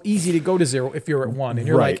 It's so easy to go to 0 if you're at 1. And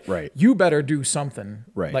you're you better do something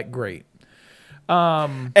like great.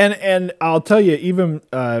 And I'll tell you, even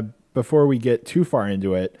before we get too far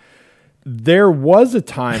into it, there was a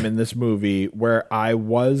time in this movie where I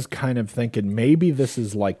was kind of thinking maybe this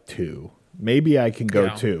is like 2. Maybe I can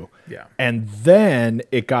go 2. Yeah. And then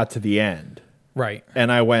it got to the end. Right.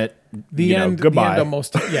 And I went, The goodbye. end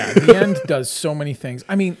the end does so many things.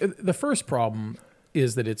 I mean, the first problem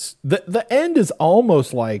is that it's... The end is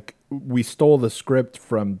almost like we stole the script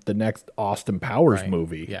from the next Austin Powers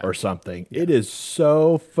movie or something. Yeah. It is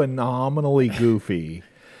so phenomenally goofy.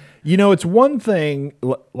 It's one thing,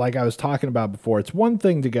 like I was talking about before, it's one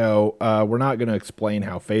thing to go, we're not going to explain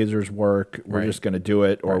how phasers work. We're just going to do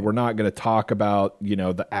it. Or we're not going to talk about,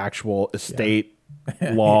 the actual estate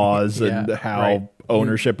laws and how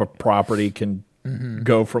ownership of property can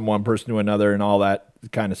go from one person to another and all that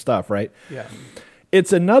kind of stuff, right? Yeah.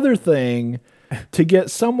 It's another thing to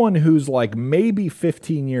get someone who's like maybe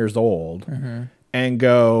 15 years old and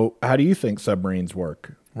go, how do you think submarines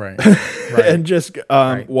work? Right. And just,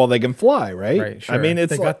 well, they can fly, right? Right, sure. I mean,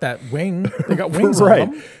 it's they got that wing. They got wings on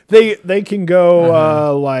them. They can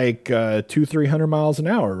go like 200-300 miles an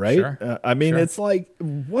hour, right? Sure. I mean, it's like,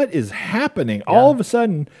 what is happening? Yeah. All of a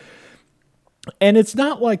sudden, and it's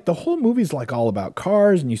not like the whole movie's like all about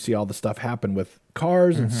cars, and you see all the stuff happen with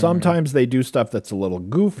cars, and sometimes they do stuff that's a little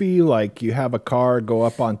goofy, like you have a car go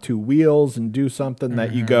up on 2 wheels and do something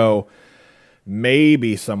that you go,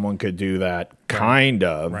 maybe someone could do that, kind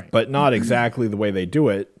of, but not exactly the way they do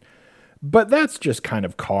it. But that's just kind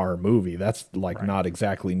of car movie. That's like not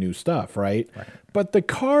exactly new stuff, right? But the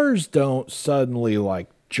cars don't suddenly like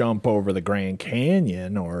jump over the Grand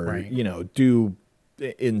Canyon or, do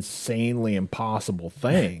insanely impossible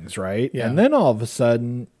things, right? And then all of a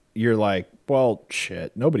sudden you're like, well,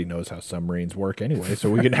 shit, nobody knows how submarines work anyway, so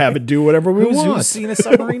we can have it do whatever we want. Who's seen a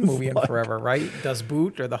submarine movie in forever, right? Das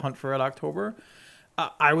Boot or The Hunt for Red October?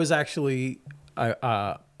 I was actually,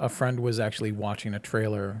 a friend was actually watching a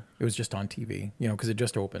trailer. It was just on TV, because it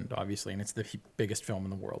just opened, obviously, and it's the biggest film in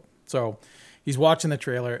the world. So he's watching the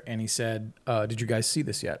trailer, and he said, did you guys see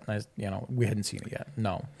this yet? And we hadn't seen it yet.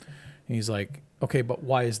 No. And he's like, okay, but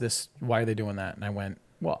why is this? Why are they doing that? And I went,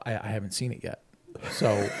 well, I haven't seen it yet. So,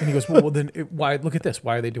 and he goes, well then why? Look at this.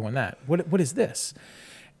 Why are they doing that? What is this?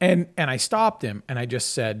 And I stopped him and I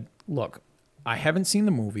just said, look, I haven't seen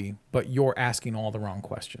the movie, but you're asking all the wrong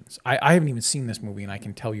questions. I haven't even seen this movie, and I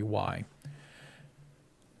can tell you why.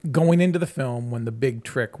 Going into the film, when the big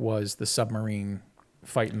trick was the submarine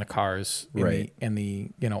fighting the cars in the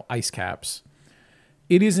ice caps,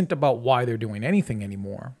 it isn't about why they're doing anything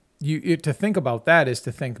anymore. To think about that is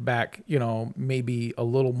to think back, maybe a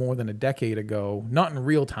little more than a decade ago, not in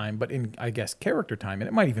real time, but in, I guess, character time. And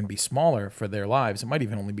it might even be smaller for their lives. It might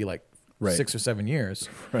even only be like 6 or 7 years.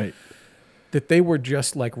 Right. That they were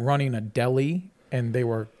just like running a deli and they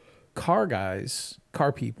were car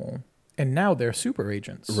people. And now they're super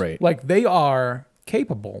agents. Right. Like they are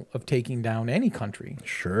capable of taking down any country.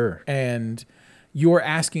 Sure. And you're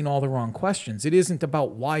asking all the wrong questions. It isn't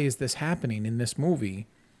about why is this happening in this movie.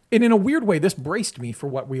 And in a weird way, this braced me for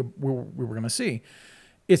what we were going to see.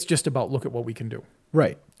 It's just about look at what we can do.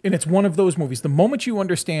 Right. And it's one of those movies. The moment you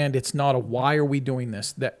understand it's not a why are we doing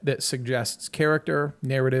this, that suggests character,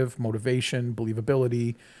 narrative, motivation,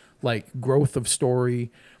 believability, like growth of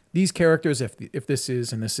story. These characters, if this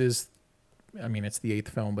is, and this is, I mean, it's the 8th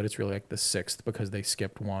film, but it's really like the 6th because they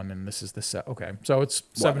skipped one and this is the okay. So it's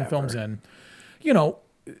 7 films in.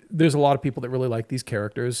 There's a lot of people that really like these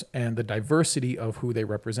characters and the diversity of who they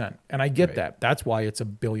represent. And I get that. That's why it's a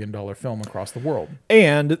 $1 billion film across the world.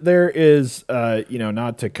 And there is,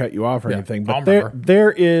 not to cut you off or anything, but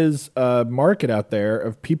there is a market out there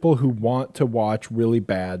of people who want to watch really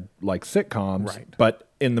bad, like sitcoms, but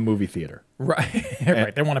in the movie theater. Right.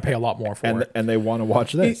 Right. They want to pay a lot more for it. And they want to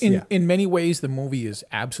watch this. In many ways, the movie is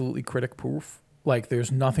absolutely critic-proof. Like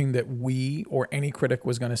there's nothing that we or any critic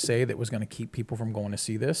was going to say that was going to keep people from going to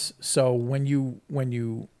see this. So when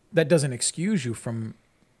you that doesn't excuse you from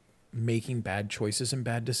making bad choices and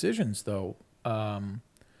bad decisions though.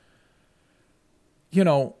 you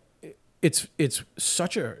know, it's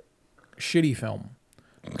such a shitty film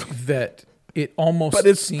that it almost But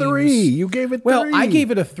it's seems, 3. You gave it 3. Well, I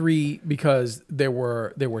gave it a 3 because there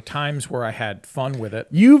were times where I had fun with it.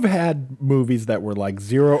 You've had movies that were like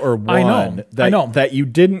 0 or 1 I know. that you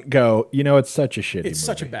didn't go, it's such a shitty movie. It's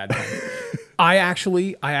such a bad film. I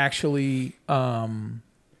actually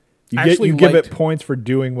you give it points for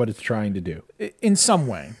doing what it's trying to do. In some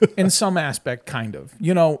way, in some aspect, kind of.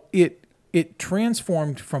 It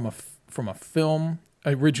transformed from a film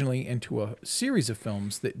originally into a series of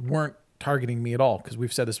films that weren't targeting me at all, because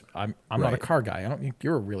we've said this. I'm not a car guy. I don't think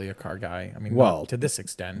you're really a car guy. I mean, not to this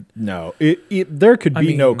extent. No, there could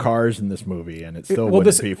be no cars in this movie, and it still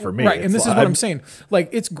wouldn't be for me. Right, and this is what I'm saying. Like,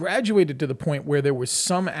 it's graduated to the point where there was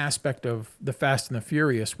some aspect of the Fast and the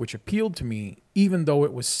Furious which appealed to me, even though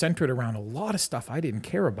it was centered around a lot of stuff I didn't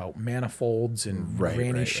care about, manifolds and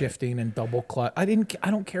granny shifting and double clutch. I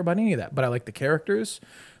don't care about any of that, but I like the characters.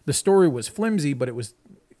 The story was flimsy, but it was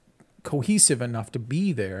cohesive enough to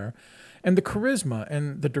be there. And the charisma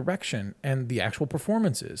and the direction and the actual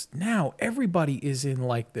performances. Now everybody is in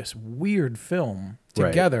like this weird film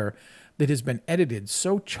together that has been edited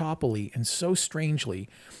so choppily and so strangely.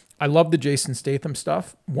 I love the Jason Statham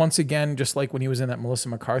stuff. Once again, just like when he was in that Melissa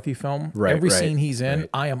McCarthy film, every scene he's in,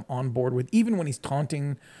 I am on board with. Even when he's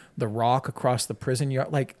taunting The Rock across the prison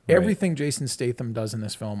yard, like everything Jason Statham does in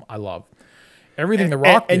this film, I love. Everything The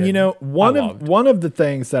Rock did, and one of the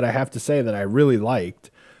things that I have to say that I really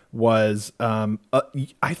liked was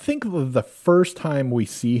I think the first time we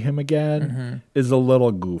see him again is a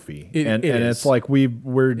little goofy, and it's like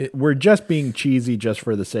we're just being cheesy just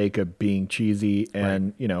for the sake of being cheesy,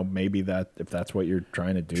 and maybe that if that's what you're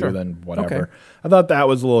trying to do, then whatever. Okay. I thought that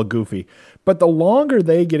was a little goofy, but the longer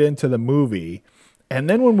they get into the movie, and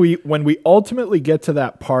then when we ultimately get to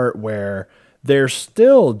that part where they're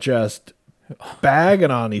still just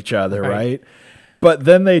bagging on each other, right? But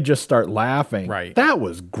then they just start laughing. Right. That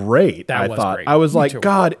was great. I thought. Great. I was like,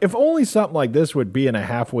 God, if only something like this would be in a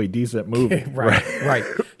halfway decent movie. Right.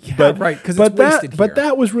 Yeah, but because it's wasted here. But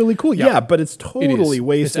that was really cool. Yeah, but it's totally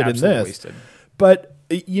wasted in this. Wasted. But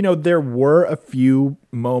there were a few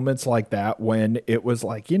moments like that when it was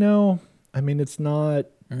like, I mean, it's not.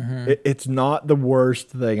 It's not the worst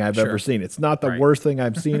thing I've ever seen. It's not the worst thing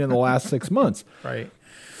I've seen in the last 6 months. Right.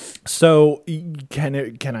 So can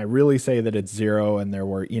I really say that it's 0? And there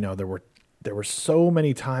were so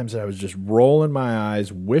many times that I was just rolling my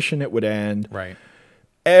eyes, wishing it would end. Right.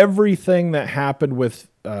 Everything that happened with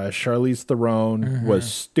Charlize Theron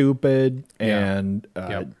was stupid, and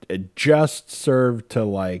it just served to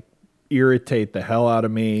like irritate the hell out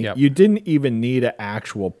of me. You didn't even need an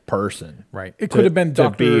actual person. Right. It could have been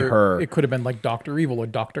her. It could have been like Dr. Evil or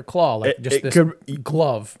Dr. Claw, like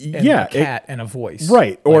glove and a cat and a voice.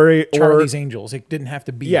 Right. Like Charlie's Angels. It didn't have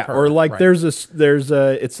to be her. Or like there's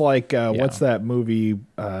it's like what's that movie,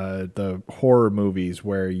 the horror movies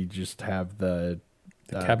where you just have the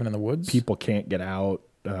Cabin in the Woods? People can't get out.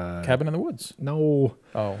 Cabin in the Woods. No.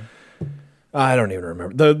 Oh. I don't even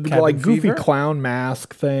remember. The like goofy Fever? Clown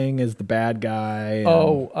mask thing is the bad guy.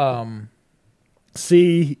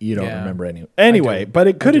 See, you don't remember any. Anyway, but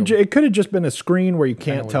it could have just been a screen where you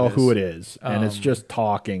can't tell who it is, and it's just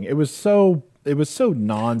talking. It was so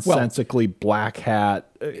nonsensically black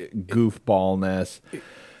hat goofballness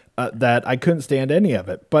that I couldn't stand any of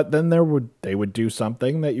it. But then they would do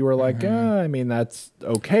something that you were like, I mean, that's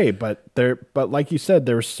okay. But like you said,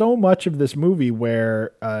 there's so much of this movie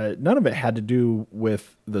where none of it had to do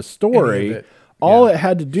with the story. All it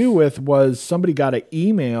had to do with was somebody got an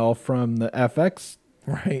email from the FX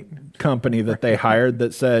company that they hired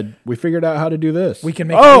that said, we figured out how to do this. We can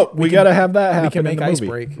make. We got to have that happen. We can make in the ice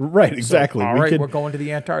movie. break. Right, exactly. So, we're going to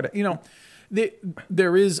the Antarctica.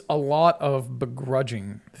 There is a lot of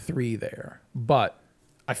begrudging 3 there, but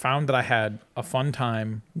I found that I had a fun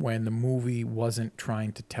time when the movie wasn't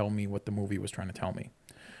trying to tell me what the movie was trying to tell me.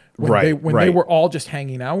 When they were all just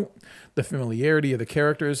hanging out, the familiarity of the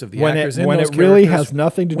characters, of the actors in those characters. When it really has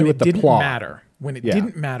nothing to do with the plot. When it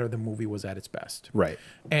didn't matter, the movie was at its best. Right.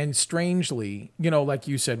 And strangely, like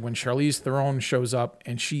you said, when Charlize Theron shows up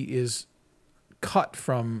and she is cut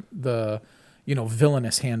from the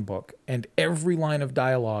villainous handbook, and every line of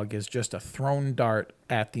dialogue is just a thrown dart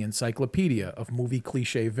at the encyclopedia of movie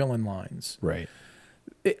cliche villain lines. Right.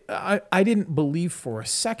 I didn't believe for a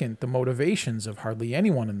second the motivations of hardly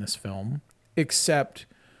anyone in this film, except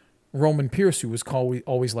Roman Pierce, who was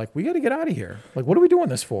always like, we got to get out of here. Like, what are we doing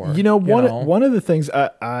this for? One of the things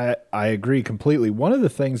I agree completely. One of the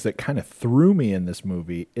things that kind of threw me in this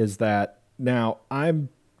movie is that now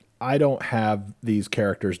I don't have these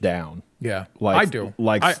characters down. Yeah, like I do.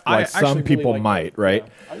 Like I some actually people really might, right?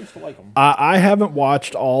 Yeah, I used to like them. I haven't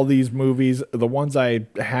watched all these movies. The ones I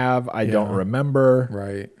have, I don't remember.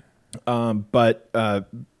 Right. But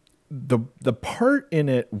the part in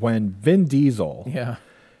it when Vin Diesel,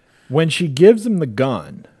 when she gives him the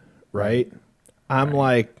gun, right? I'm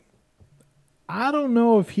like, I don't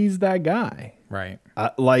know if he's that guy. Right.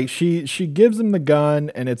 Like she gives him the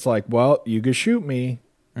gun, and it's like, well, you could shoot me,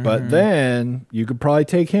 but then you could probably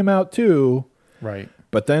take him out too. Right.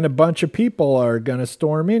 But then a bunch of people are gonna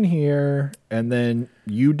storm in here, and then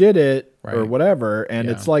you did it or whatever. And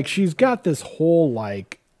it's like she's got this whole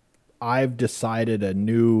like, I've decided a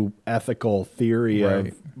new ethical theory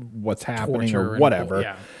of what's happening Torture or whatever.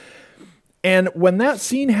 Yeah. And when that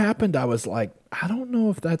scene happened, I was like, I don't know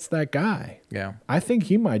if that's that guy. Yeah. I think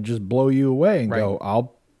he might just blow you away and go,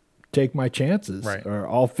 I'll take my chances or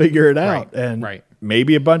I'll figure it out. And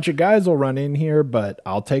maybe a bunch of guys will run in here, but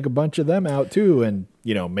I'll take a bunch of them out too. And,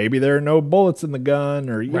 you know, maybe there are no bullets in the gun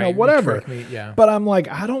or, you know, whatever. But I'm like,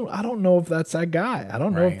 I don't know if that's that guy. I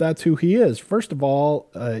don't know if that's who he is. First of all,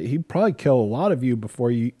 he'd probably kill a lot of you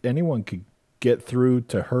before anyone could get through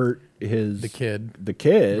to hurt the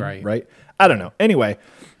kid. Right. I don't know. Anyway,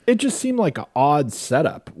 it just seemed like an odd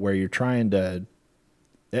setup where you're trying to,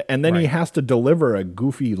 and then he has to deliver a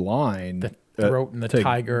goofy line, the throat and the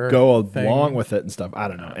tiger go along with it and stuff. I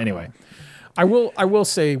don't know. Anyway, I will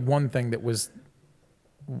say one thing that was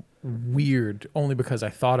weird, only because I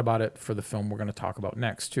thought about it for the film we're going to talk about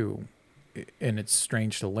next too, and it's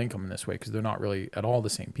strange to link them in this way because they're not really at all the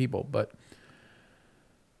same people, but.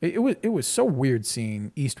 It was so weird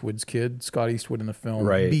seeing Eastwood's kid, Scott Eastwood, in the film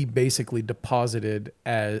be basically deposited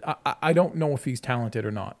as I don't know if he's talented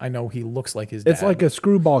or not. I know he looks like his dad. It's like a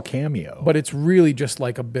screwball cameo. But it's really just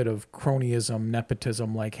like a bit of cronyism,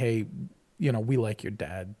 nepotism, like, hey, you know, we like your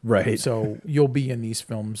dad. Right. So you'll be in these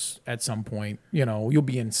films at some point, you know, you'll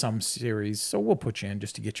be in some series, so we'll put you in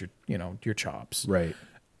just to get your, you know, your chops. Right.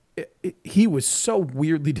 He was so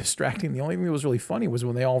weirdly distracting. The only thing that was really funny was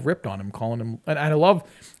when they all ripped on him, calling him. And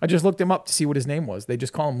I just looked him up to see what his name was. They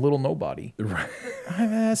just call him Little Nobody. Right. I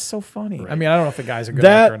mean, that's so funny. Right. I mean, I don't know if the guy's a good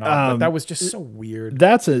actor or not, but that was just so weird.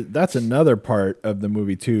 That's another part of the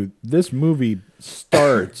movie too. This movie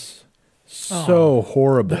starts so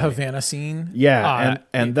horribly. The Havana scene. Yeah.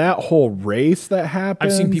 And that whole race that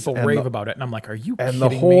happens. I've seen people rave about it, and I'm like, are you kidding me?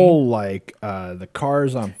 And the whole, like, the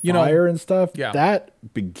cars on fire and stuff. Yeah.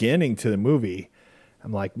 That beginning to the movie,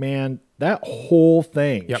 I'm like, man, that whole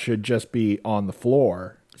thing should just be on the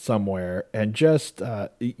floor somewhere and just,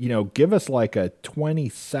 you know, give us like a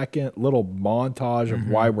 20-second little montage of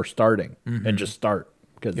why we're starting and just start.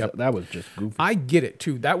 Because that was just goofy. I get it,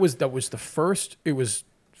 too. That was the first, it was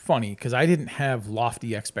funny because I didn't have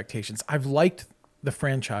lofty expectations. I've liked the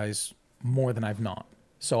franchise more than I've not.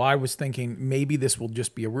 So I was thinking maybe this will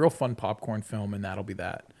just be a real fun popcorn film and that'll be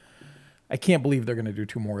that. I can't believe they're going to do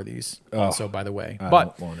 2 more of these also, by the way.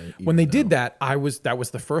 But when they did that, that was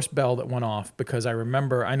the first bell that went off because I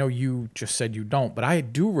remember, I know you just said you don't, but I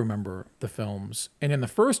do remember the films. And in the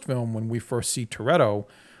first film, when we first see Toretto,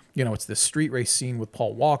 you know, it's this street race scene with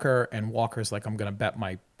Paul Walker, and Walker's like, I'm gonna bet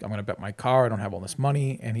my car. I don't have all this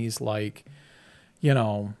money, and he's like, you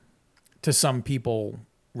know, to some people,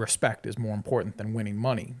 respect is more important than winning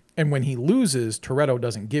money. And when he loses, Toretto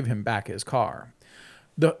doesn't give him back his car.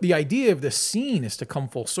 The idea of this scene is to come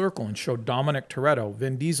full circle and show Dominic Toretto,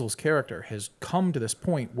 Vin Diesel's character, has come to this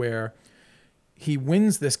point where he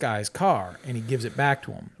wins this guy's car and he gives it back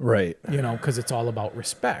to him. Right. You know, because it's all about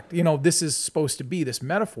respect. You know, this is supposed to be this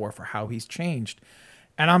metaphor for how he's changed.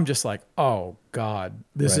 And I'm just like, oh, God,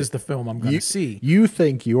 this is the film I'm going to see. You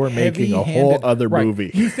think you're making a whole other movie.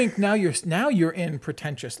 You think now you're in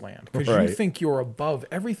pretentious land because you think you're above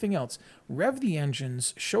everything else. Rev the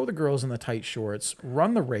engines, show the girls in the tight shorts,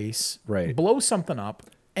 run the race, blow something up.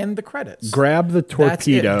 End the credits. Grab the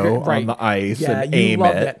torpedo on the ice and aim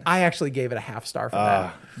it. That. I actually gave it a half star for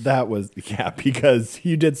that. That was, because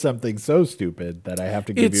you did something so stupid that I have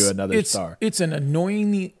to give you another star. It's an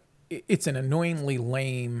annoyingly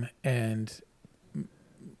lame and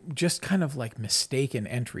just kind of like mistaken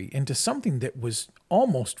entry into something that was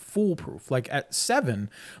almost foolproof. Like at 7,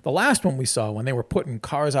 the last one we saw when they were putting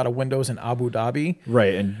cars out of windows in Abu Dhabi.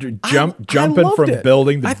 Right. And jumping from building to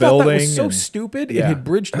building. I thought that was so stupid. It had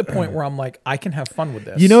bridged the point where I'm like, I can have fun with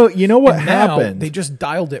this. You know what happened? Now, they just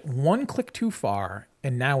dialed it one click too far,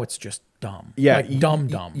 and now it's just dumb. Yeah. Like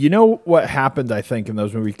dumb. You know what happened, I think, in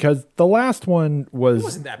those movies? Because the last one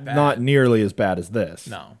wasn't that bad. Not nearly as bad as this.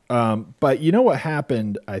 No. But you know what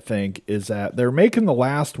happened, I think, is that they're making the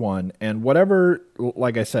last one, and whatever,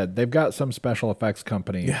 like I said, they've got some special effects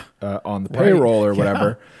company on the payroll or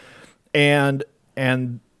whatever. And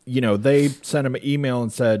they sent him an email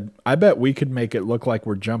and said, I bet we could make it look like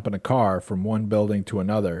we're jumping a car from one building to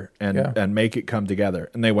another and make it come together.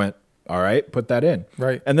 And they went, all right, put that in.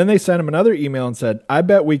 Right. And then they sent him another email and said, I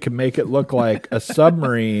bet we could make it look like a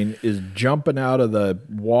submarine is jumping out of the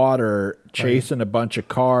water, chasing a bunch of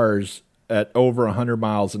cars at over 100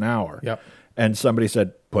 miles an hour. Yep. And somebody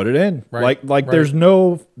said, put it in. Right. Like there's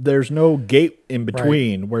no gate in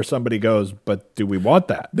between where somebody goes, but do we want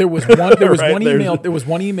that? There was one email. There was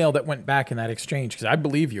one email that went back in that exchange, because I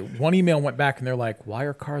believe you. One email went back and they're like, why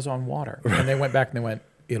are cars on water? And they went back and they went,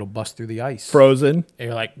 it'll bust through the ice. Frozen. And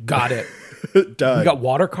you're like, got it. Done. We got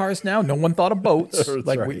water cars now. No one thought of boats.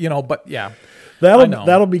 But yeah.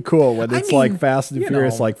 That'll be cool when it's like Fast and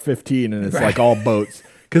Furious like 15 and it's like all boats.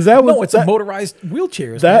 Because it's motorized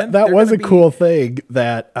wheelchairs. That was a cool thing.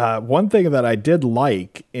 That one thing that I did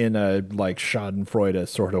like in a like Schadenfreude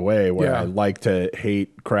sort of way, where I like to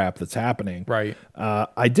hate crap that's happening. Right.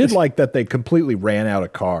 I did like that they completely ran out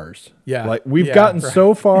of cars. Yeah. Like we've gotten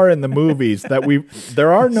so far in the movies that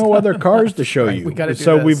there are no other cars to show you.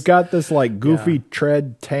 We've got this like goofy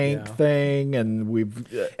tread tank thing,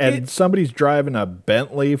 and somebody's driving a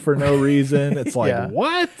Bentley for no reason. It's like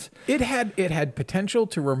what? It had potential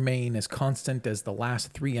to remain as constant as the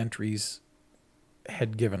last 3 entries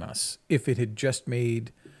had given us if it had just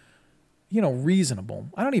made, reasonable.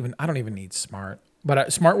 I don't even need smart,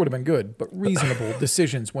 but smart would have been good. But reasonable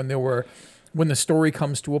decisions when the story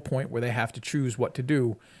comes to a point where they have to choose what to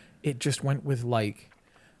do. It just went with like,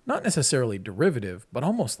 not necessarily derivative, but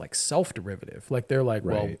almost like self-derivative. Like they're like,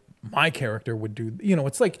 well, my character would do,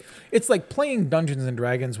 it's like playing Dungeons and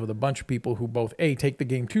Dragons with a bunch of people who both A, take the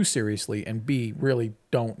game too seriously, and B, really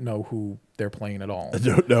don't know who they're playing at all. I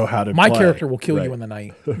don't know how to My play. character will kill you in the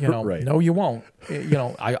night. Right. No, you won't.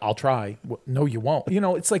 I'll try. No, you won't.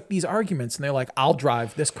 It's like these arguments, and they're like, I'll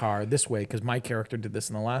drive this car this way because my character did this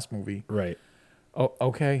in the last movie. Right. Oh,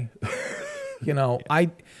 okay.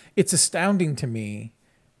 It's astounding to me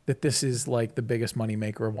that this is like the biggest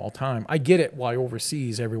moneymaker of all time. I get it why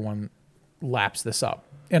overseas everyone laps this up.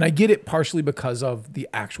 And I get it partially because of the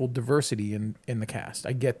actual diversity in the cast.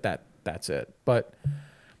 I get that that's it. But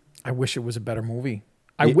I wish it was a better movie.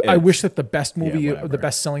 I wish that the best movie, the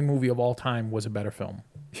best-selling movie of all time was a better film.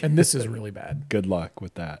 And this is really bad. Good luck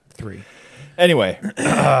with that. 3. Anyway,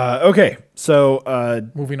 okay. So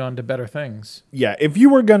moving on to better things. Yeah, if you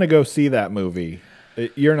were going to go see that movie,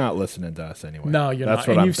 you're not listening to us anyway. No, you're That's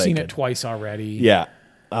not. What you've thinking. seen it twice already. Yeah.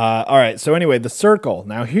 All right. So anyway, The Circle.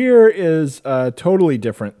 Now here is a totally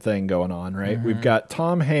different thing going on, right? Mm-hmm. We've got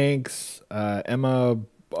Tom Hanks, Emma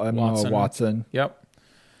Watson. Yep.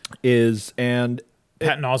 And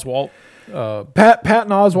Patton Oswalt. Patton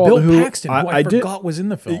Oswalt. Bill Paxton, who I forgot was in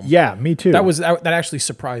the film. Yeah, me too. That actually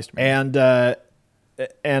surprised me. And I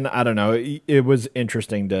don't know, it was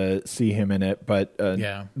interesting to see him in it, but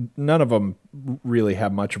none of them really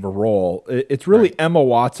have much of a role. It's really Emma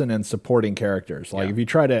Watson and supporting characters. Like if you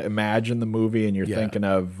try to imagine the movie and you're thinking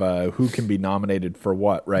of who can be nominated for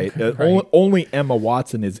what, right? Only Emma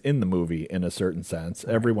Watson is in the movie in a certain sense.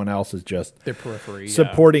 Right. Everyone else is just their periphery,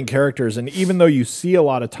 supporting characters. And even though you see a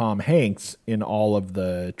lot of Tom Hanks in all of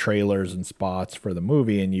the trailers and spots for the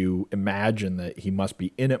movie, and you imagine that he must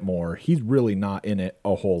be in it more, he's really not in it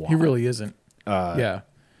a whole lot. He really isn't. Yeah.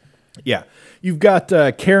 You've got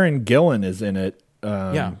Karen Gillan is in it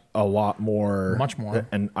a lot more. Much more.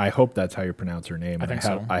 And I hope that's how you pronounce her name. I think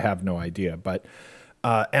so. I have no idea. But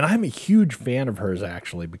and I'm a huge fan of hers,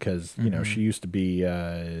 actually, because, she used to be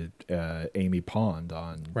Amy Pond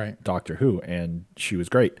on Doctor Who, and she was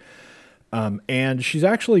great. And she's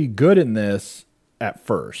actually good in this at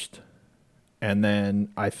first. And then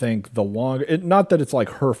I think not that it's like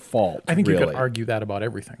her fault. I think really. You could argue that about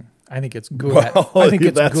everything. I think it's good. I think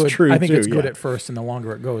it's that's good. True I think too, it's good at first, and the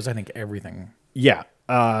longer it goes, I think everything. Yeah.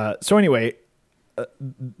 So anyway,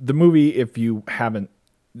 the movie, if you haven't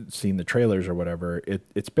seen the trailers or whatever,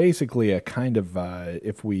 it's basically a kind of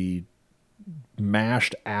if we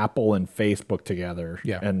mashed Apple and Facebook together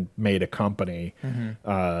and made a company,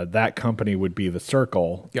 that company would be The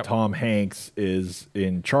Circle. Yep. Tom Hanks is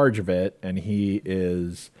in charge of it, and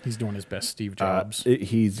he's doing his best Steve Jobs.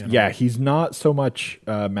 He's not so much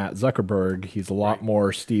Matt Zuckerberg. He's a lot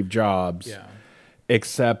more Steve Jobs. Yeah.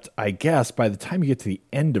 Except, I guess, by the time you get to the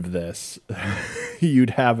end of this,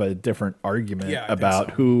 you'd have a different argument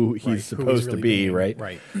about who he's supposed to be, right?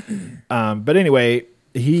 Right. But anyway,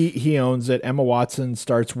 he owns it. Emma Watson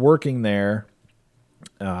starts working there.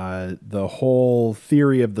 The whole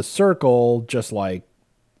theory of The Circle, just like,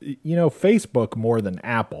 Facebook more than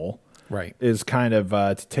Apple, right, is kind of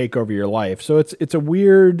to take over your life. So it's a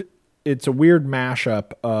weird it's a weird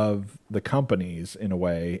mashup of the companies in a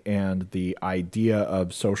way and the idea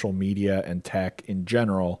of social media and tech in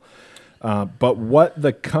general. But what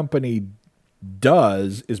the company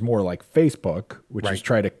does is more like Facebook, which is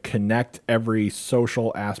try to connect every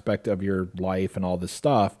social aspect of your life and all this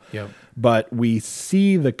stuff. Yep. But we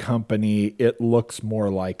see the company, it looks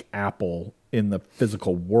more like Apple in the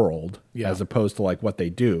physical world as opposed to like what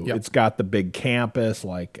they do. Yep. It's got the big campus,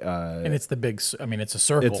 like and it's the big, I mean, it's a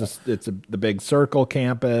circle. It's the big circle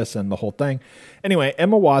campus and the whole thing. Anyway,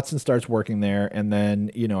 Emma Watson starts working there, and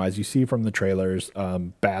then, you know, as you see from the trailers,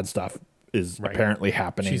 bad stuff is apparently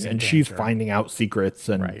happening, she's finding out secrets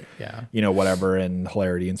and you know, whatever, and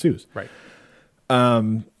hilarity ensues. Right.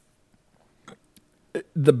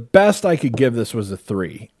 The best I could give this was a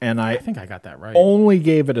 3, and I think I got that right. Only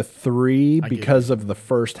gave it a 3 because of the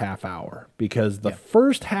first half hour. Because the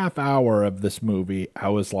first half hour of this movie, I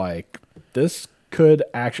was like, this could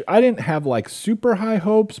actually. I didn't have like super high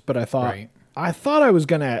hopes, but I thought I was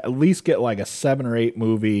gonna at least get like a 7 or 8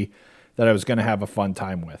 movie that I was gonna have a fun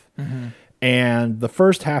time with. Mm-hmm. And the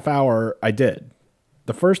first half hour, I did.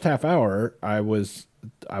 The first half hour, I was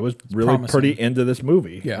really pretty into this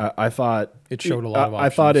movie. Yeah. I thought it showed a lot of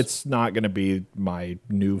options. I thought it's not going to be my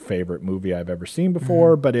new favorite movie I've ever seen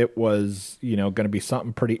before, but it was, you know, going to be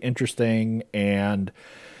something pretty interesting. And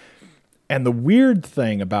the weird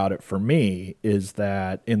thing about it for me is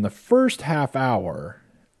that in the first half hour,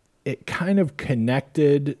 it kind of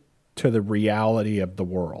connected to the reality of the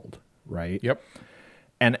world, right? Yep.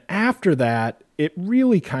 And after that, it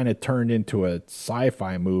really kind of turned into a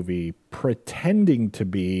sci-fi movie pretending to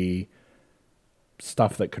be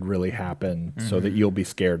stuff that could really happen so that you'll be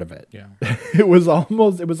scared of it. Yeah. It was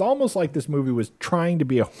almost like this movie was trying to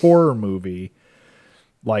be a horror movie.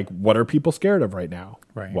 Like, what are people scared of right now?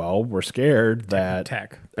 Right. Well, we're scared that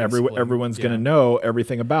everyone's going to know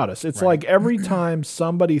everything about us. It's like every time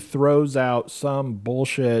somebody throws out some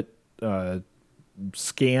bullshit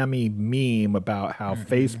scammy meme about how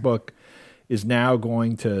Facebook is now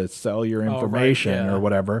going to sell your information or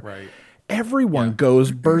whatever, everyone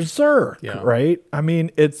goes berserk, right? I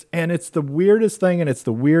mean, it's the weirdest thing, and it's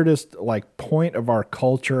the weirdest like point of our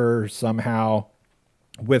culture somehow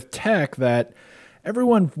with tech, that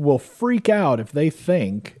everyone will freak out if they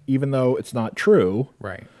think, even though it's not true.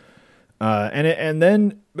 Right. And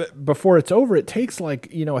then before it's over, it takes like,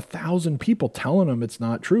 you know, 1,000 people telling them it's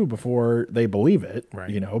not true before they believe it,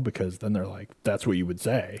 you know, because then they're like, that's what you would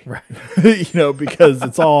say, you know, because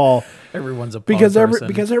it's all everyone's a because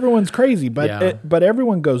everyone's crazy, but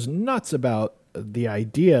everyone goes nuts about the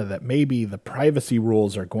idea that maybe the privacy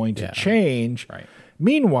rules are going to change. Right.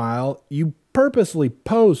 Meanwhile, you purposely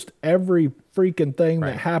post every freaking thing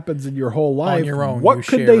that happens in your whole life. On your own, what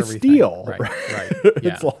could they steal? Right.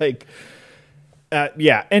 It's like,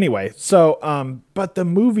 anyway, so, but the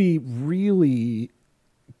movie really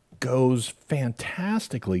goes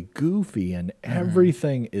fantastically goofy, and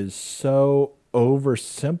everything is so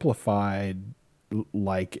oversimplified.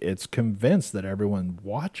 Like, it's convinced that everyone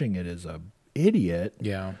watching it is a idiot.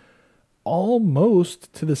 Yeah.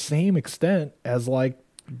 Almost to the same extent as like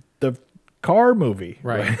the car movie.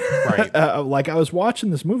 Right. Like, I was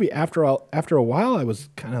watching this movie after a while, I was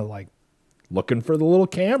kind of like looking for the little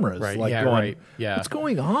cameras, what's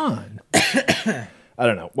going on? I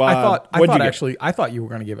don't know. Well, I thought you were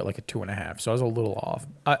going to give it like a 2.5, so I was a little off.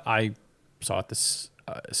 I saw it this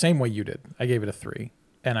same way you did. I gave it a 3,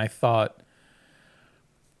 and I thought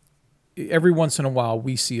every once in a while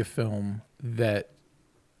we see a film that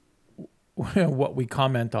what we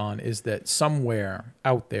comment on is that somewhere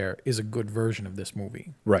out there is a good version of this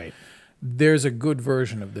movie. Right. There's a good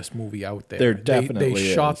version of this movie out there. There definitely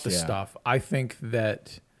they shot the stuff. I think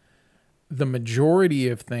that the majority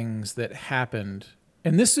of things that happened,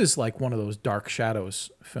 and this is like one of those Dark Shadows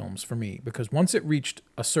films for me, because once it reached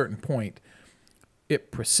a certain point, it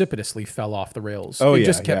precipitously fell off the rails. It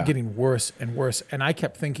just kept getting worse and worse. And I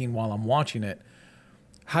kept thinking while I'm watching it,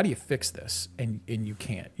 how do you fix this? And you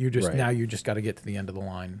can't. You're just now you just got to get to the end of the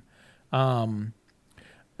line.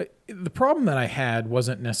 The problem that I had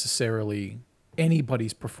wasn't necessarily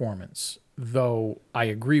anybody's performance, though I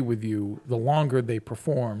agree with you. The longer they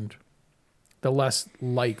performed, the less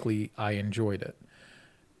likely I enjoyed it.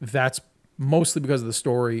 That's mostly because of the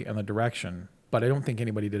story and the direction, but I don't think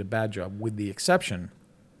anybody did a bad job, with the exception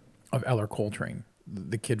of Eller Coltrane,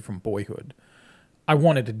 the kid from Boyhood. I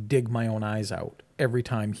wanted to dig my own eyes out every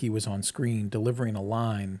time he was on screen delivering a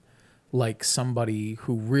line like somebody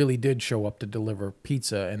who really did show up to deliver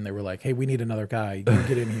pizza, and they were like, hey, we need another guy. You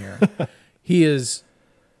get in here. He is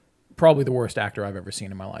probably the worst actor I've ever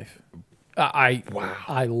seen in my life.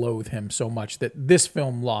 I loathe him so much that this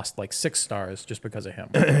film lost like 6 stars just because of him.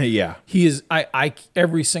 Yeah. He is I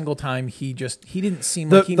every single time he didn't seem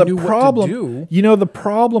like he knew what to do. You know, the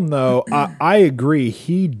problem though, I agree,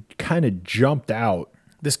 he kind of jumped out.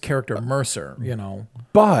 This character Mercer, you know.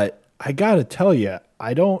 But I got to tell you,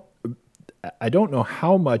 I don't know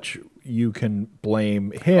how much you can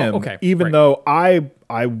blame him, even though I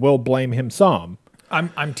will blame him some.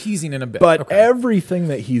 I'm teasing in a bit. But everything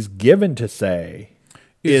that he's given to say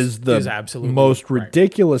is the absolutely most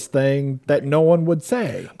ridiculous thing that no one would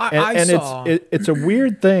say. It's a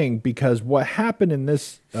weird thing because what happened in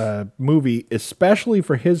this movie, especially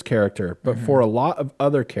for his character, but for a lot of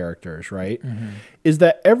other characters, right, is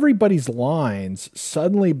that everybody's lines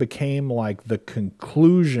suddenly became like the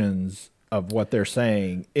conclusions of what they're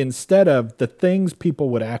saying instead of the things people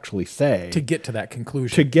would actually say to get to that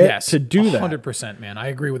conclusion. To do that. 100%, man. I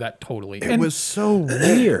agree with that totally. It was so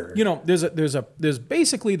weird. You know, there's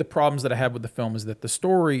basically the problems that I have with the film is that the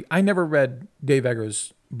story, I never read Dave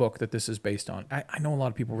Eggers' book that this is based on. I know a lot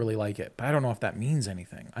of people really like it, but I don't know if that means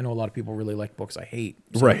anything. I know a lot of people really like books I hate.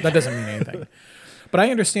 So that doesn't mean anything. But I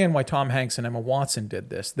understand why Tom Hanks and Emma Watson did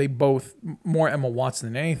this. They both, more Emma Watson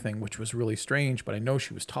than anything, which was really strange, but I know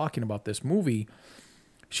she was talking about this movie.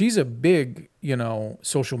 She's a big, you know,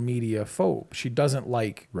 social media phobe. She doesn't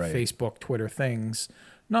like Facebook, Twitter things,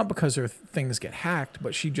 not because her things get hacked,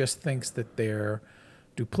 but she just thinks that they're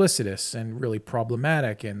duplicitous and really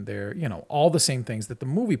problematic and they're, you know, all the same things that the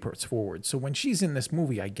movie puts forward. So when she's in this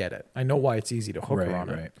movie, I get it. I know why it's easy to hook her on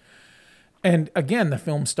it. And again, the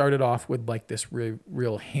film started off with like this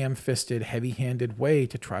real ham-fisted, heavy-handed way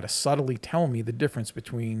to try to subtly tell me the difference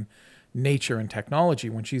between nature and technology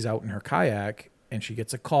when she's out in her kayak and she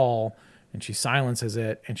gets a call and she silences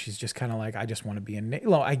it and she's just kind of like, I just want to be in nature.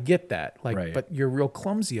 Well, I get that, but you're real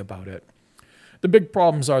clumsy about it. The big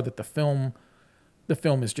problems are that the film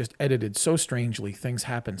is just edited so strangely. Things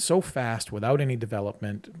happen so fast without any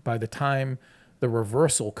development. By the time the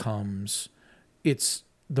reversal comes, it's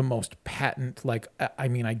the most patent, like, I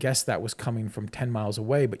mean, I guess that was coming from 10 miles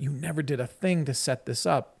away, but you never did a thing to set this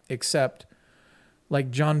up except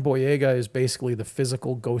like John Boyega is basically the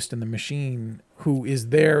physical ghost in the machine who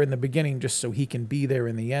is there in the beginning just so he can be there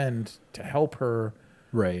in the end to help her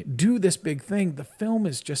do this big thing. The film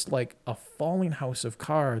is just like a falling house of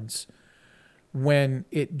cards when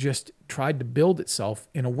it just tried to build itself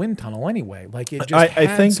in a wind tunnel anyway. Like it just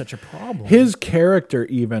I think such a problem. His character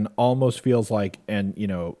even almost feels like, and you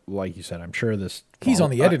know, like you said, I'm sure this he's on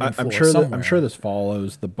the editing floor I'm sure this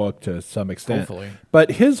follows the book to some extent. Hopefully.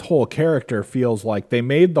 But his whole character feels like they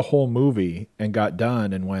made the whole movie and got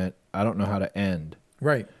done and went, I don't know how to end.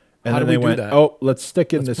 Right. And then they went, oh, let's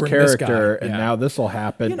stick in this character and now this will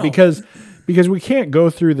happen. You know, because we can't go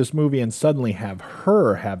through this movie and suddenly have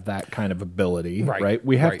her have that kind of ability, right?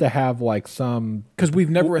 We have to have like some... Because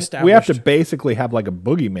we've never established... We have to basically have like a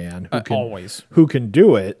boogeyman who can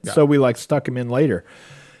do it, so we like stuck him in later.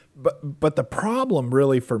 But the problem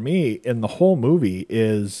really for me in the whole movie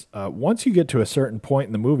is once you get to a certain point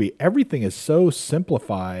in the movie, everything is so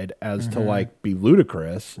simplified as to like be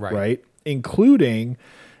ludicrous, right? Including,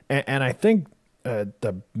 and I think...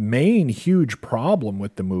 the main huge problem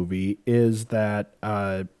with the movie is that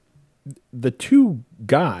the two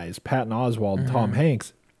guys, Patton Oswalt and Tom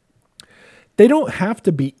Hanks, they don't have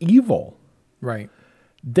to be evil. Right.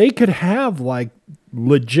 They could have like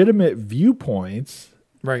legitimate viewpoints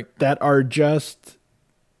that are just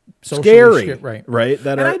scary. Right.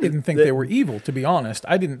 That I didn't think they were evil, to be honest.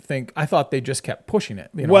 I thought they just kept pushing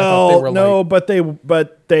it. You know, well, I thought they were no, like,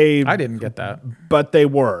 but they I didn't get that. But they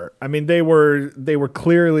were. I mean, they were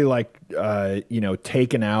clearly like,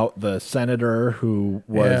 taking out the senator who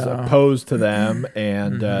was opposed to them,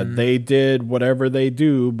 and they did whatever they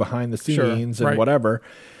do behind the scenes and whatever.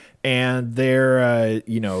 And they're,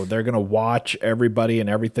 they're going to watch everybody and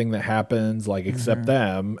everything that happens, like, except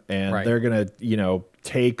them. And they're going to,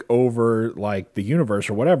 take over, like, the universe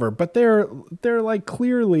or whatever. But they're like,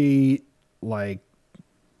 clearly, like,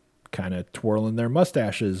 kind of twirling their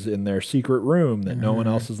mustaches in their secret room that no one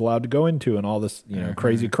else is allowed to go into and all this,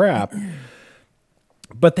 crazy crap.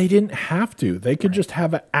 But they didn't have to. They could just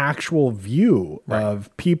have an actual view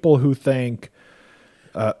of people who think,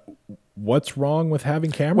 what's wrong with having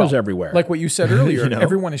cameras everywhere? Like what you said earlier,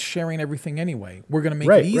 everyone is sharing everything anyway. We're going to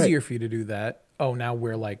make it easier for you to do that. Oh, now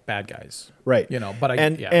we're like bad guys. Right. But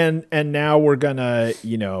and now we're going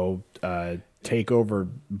to, take over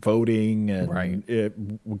voting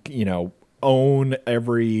and, own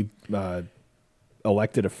every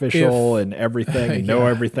elected official and everything and know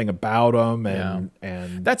everything about them.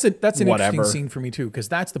 And that's an interesting scene for me too, because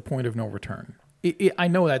that's the point of no return. I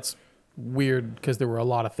know that's weird because there were a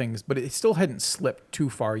lot of things, but it still hadn't slipped too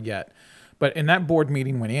far yet. But in that board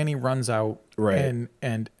meeting, when Annie runs out, right,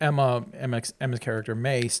 and Emma's character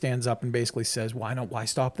May stands up and basically says, "Why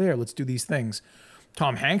stop there? Let's do these things."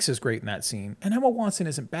 Tom Hanks is great in that scene, and Emma Watson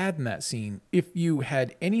isn't bad in that scene. If you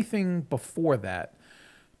had anything before that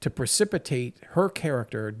to precipitate her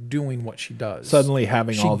character doing what she does, suddenly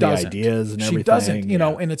having all the ideas and everything, she doesn't, you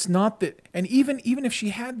know. And it's not that. And even if she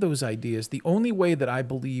had those ideas, the only way that I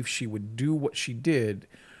believe she would do what she did,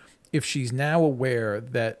 if she's now aware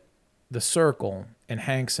that the Circle and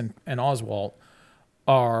Hanks and Oswald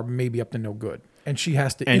are maybe up to no good, and she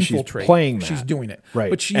has to infiltrate. She's playing that. She's doing it, right?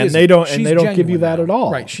 But she and is. They don't give you that now. at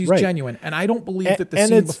all, right? She's genuine, and I don't believe that the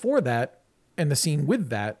scene before that and the scene with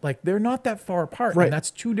that, like, they're not that far apart, right? And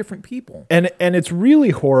that's two different people. And it's really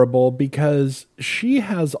horrible because she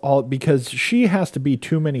has to be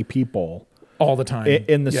too many people all the time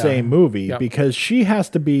in the same movie, because she has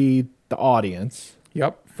to be the audience.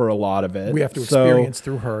 Yep. For a lot of it. We have to experience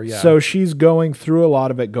through her, So she's going through a lot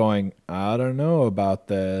of it going, I don't know about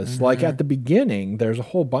this. Mm-hmm. Like at the beginning, there's a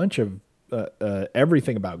whole bunch of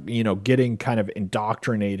everything about, getting kind of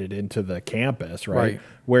indoctrinated into the campus, right?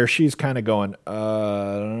 Where she's kind of going, I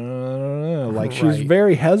don't know. Like she's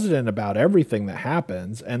very hesitant about everything that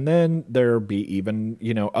happens. And then there'll be even,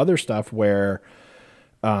 other stuff where,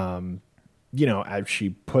 as she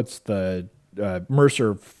puts the,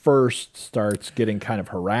 Mercer first starts getting kind of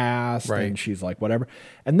harassed, and she's like, whatever.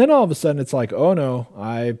 And then all of a sudden it's like, oh no,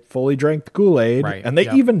 I fully drank the Kool-Aid. Right. And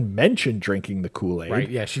they even mention drinking the Kool-Aid. Right.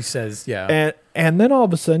 Yeah. She says, yeah. And then all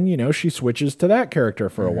of a sudden, she switches to that character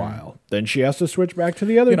for a while. Then she has to switch back to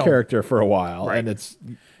the other character for a while. Right. And it's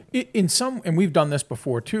and we've done this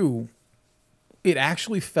before too. It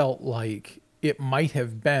actually felt like it might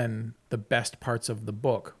have been the best parts of the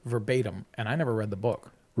book verbatim. And I never read the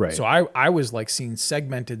book. Right. So I was like seeing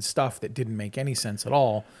segmented stuff that didn't make any sense at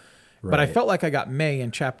all. Right. But I felt like I got May in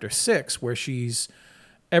chapter 6, where she's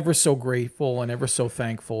ever so grateful and ever so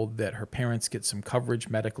thankful that her parents get some coverage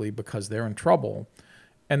medically because they're in trouble.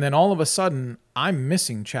 And then all of a sudden, I'm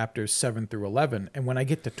missing chapters 7 through 11. And when I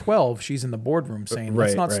get to 12, she's in the boardroom saying,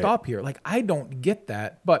 let's not stop here. Like, I don't get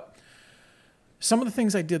that. But some of the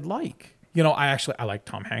things I did like, I like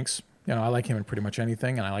Tom Hanks. I like him in pretty much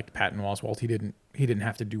anything. And I liked Patton Oswalt. He didn't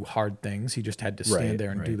have to do hard things. He just had to stand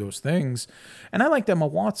there and do those things. And I liked Emma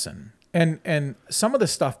Watson. And some of the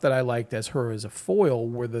stuff that I liked as her as a foil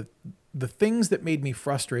were the things that made me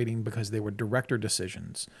frustrating because they were director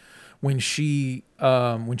decisions. When she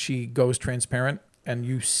goes transparent and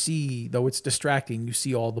you see, though it's distracting, you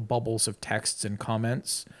see all the bubbles of texts and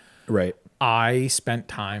comments. Right. I spent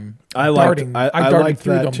time darting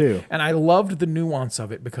through them too. And I loved the nuance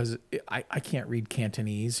of it because I can't read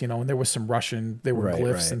Cantonese, and there was some Russian, there were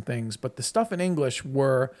glyphs and things, but the stuff in English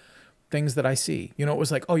were things that I see. It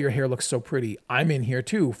was like, oh, your hair looks so pretty. I'm in here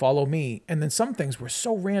too. Follow me. And then some things were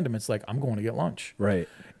so random. It's like, I'm going to get lunch. Right.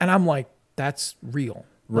 And I'm like, that's real.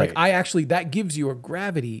 Right. Like that gives you a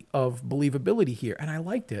gravity of believability here. And I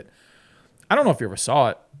liked it. I don't know if you ever saw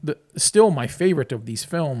it. Still my favorite of these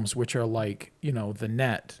films, which are like, The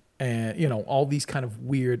Net and, all these kind of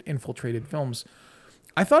weird infiltrated films.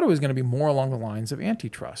 I thought it was going to be more along the lines of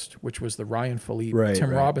Antitrust, which was the Ryan Philippe, Tim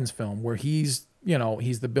Robbins film, where he's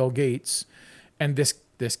the Bill Gates, and this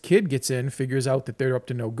kid gets in, figures out that they're up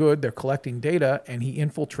to no good. They're collecting data, and he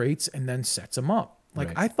infiltrates and then sets them up.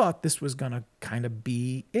 Like, I thought this was going to kind of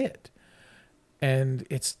be it. And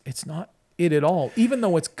it's not it at all, even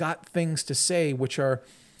though it's got things to say, which are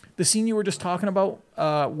the scene you were just talking about,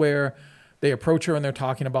 where they approach her and they're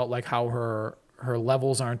talking about like how her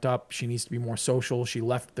levels aren't up. She needs to be more social. She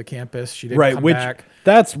left the campus. She didn't come back.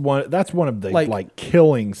 That's one of the like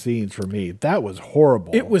killing scenes for me. That was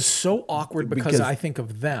horrible. It was so awkward because I think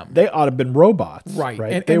of them. They ought to have been robots. Right.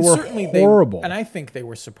 And they were certainly horrible. And I think they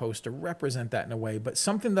were supposed to represent that in a way. But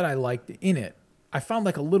something that I liked in it, I found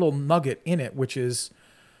like a little nugget in it, which is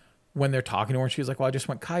when they're talking to her and she's like, well, I just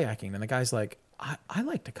went kayaking. And the guy's like, I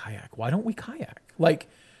like to kayak. Why don't we kayak? Like,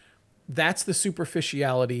 that's the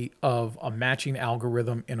superficiality of a matching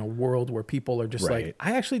algorithm in a world where people are just like,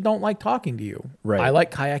 I actually don't like talking to you. Right. I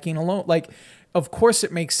like kayaking alone. Like, of course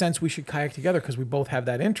it makes sense we should kayak together because we both have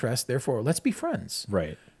that interest. Therefore, let's be friends.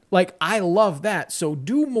 Right. Like, I love that. So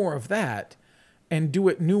do more of that and do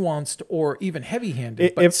it nuanced or even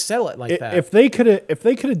heavy-handed, but sell it like that. If they could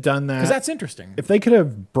have done that. Because that's interesting. If they could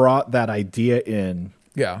have brought that idea in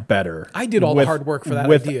better. I did all the hard work for that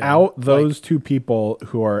idea. Without those like, two people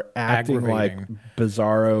who are acting like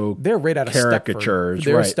bizarro they're right out of caricatures.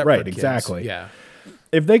 Stepford, right, kids. exactly. Yeah.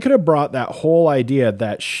 If they could have brought that whole idea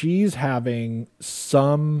that she's having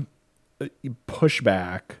some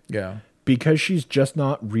pushback. Yeah. Because she's just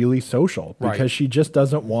not really social. Because she just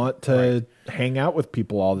doesn't want to hang out with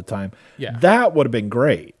people all the time. Yeah. That would have been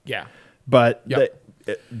great. Yeah. But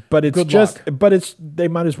but it's Good just luck. but it's they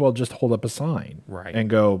might as well just hold up a sign and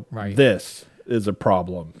go, this is a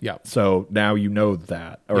problem. Yep. So now you know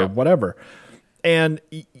that or whatever. And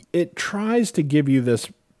it tries to give you this,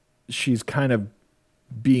 she's kind of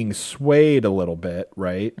being swayed a little bit,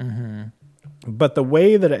 right? Mm-hmm. But the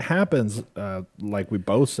way that it happens, like we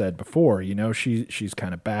both said before, you know, she's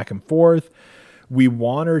kind of back and forth. We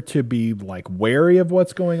want her to be like wary of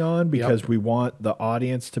what's going on because we want the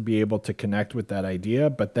audience to be able to connect with that idea.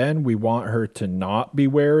 But then we want her to not be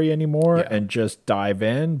wary anymore and just dive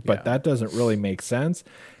in. But that doesn't really make sense.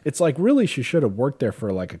 It's like, really, she should have worked there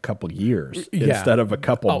for like a couple years instead of a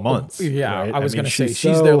couple months. Yeah, right? I was going to say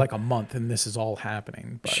she's there like a month and this is all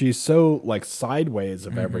happening. But. She's so like sideways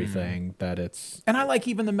of everything that it's... And I like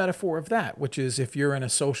even the metaphor of that, which is if you're in a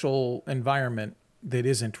social environment that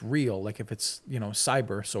isn't real, like if it's, you know,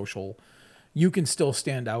 cyber social, you can still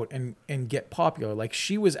stand out and get popular. Like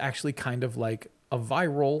she was actually kind of like a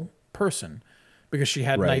viral person because she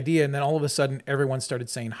had an idea and then all of a sudden everyone started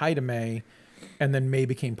saying hi to May. And then May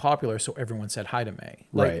became popular, so everyone said hi to May.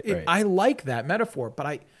 Like I like that metaphor,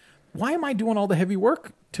 but why am I doing all the heavy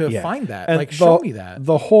work to find that? And like, show me that.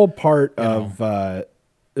 The whole part of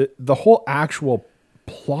the whole actual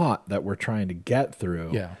plot that we're trying to get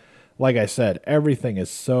through. Yeah. Like I said, everything is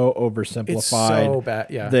so oversimplified. It's so bad.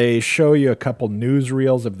 Yeah. They show you a couple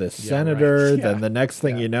newsreels of this senator. Then the next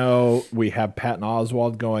thing you know, we have Patton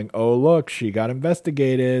Oswalt going, oh, look, she got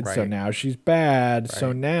investigated. So now she's bad.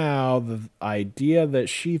 So now the idea that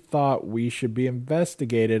she thought we should be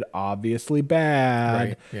investigated, obviously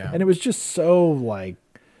bad. And it was just so like,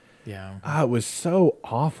 it was so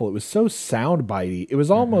awful. It was so soundbitey. It was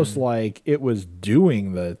almost like it was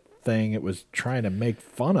doing the thing it was trying to make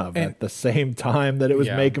fun of at the same time that it was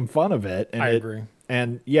making fun of it. And I agree.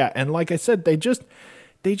 And and like I said, they just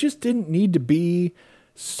didn't need to be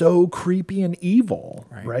so creepy and evil,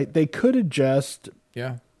 right? They could have just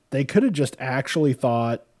actually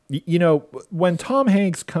thought, you know, when Tom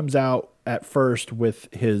Hanks comes out at first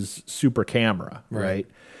with his super camera, right?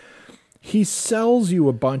 He sells you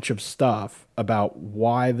a bunch of stuff about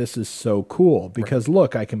why this is so cool because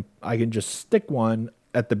look, I can just stick one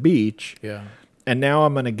at the beach. And now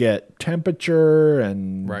I'm going to get temperature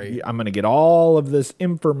and I'm going to get all of this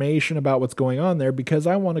information about what's going on there because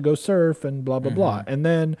I want to go surf and blah, blah, blah. And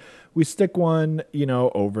then we stick one, you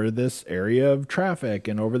know, over this area of traffic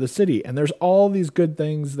and over the city. And there's all these good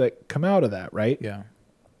things that come out of that, right? Yeah.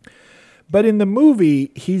 But in the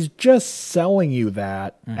movie, he's just selling you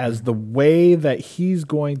that as the way that he's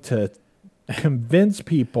going to convince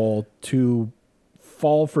people to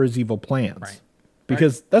fall for his evil plans.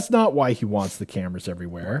 Because that's not why he wants the cameras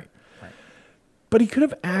everywhere. But he could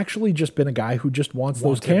have actually just been a guy who just wants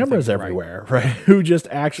those cameras everywhere, right? Who just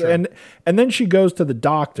actually... And then she goes to the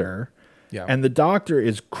doctor, and the doctor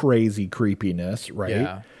is crazy creepiness,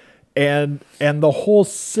 right? And the whole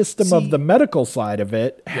system of the medical side of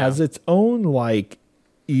it has its own, like,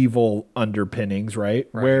 evil underpinnings, right?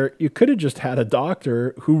 Where you could have just had a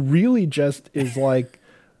doctor who really just is like,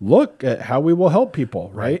 look at how we will help people,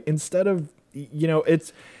 right? Instead of... You know,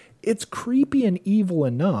 it's creepy and evil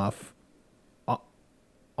enough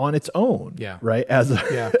on its own, right? As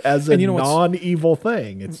a non-evil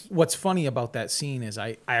thing. It's what's funny about that scene is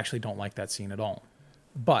I actually don't like that scene at all,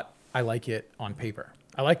 but I like it on paper.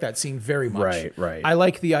 I like that scene very much. Right. I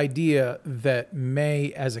like the idea that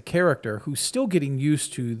May, as a character who's still getting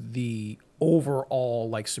used to the overall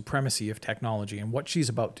like supremacy of technology and what she's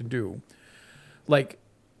about to do, like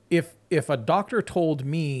if a doctor told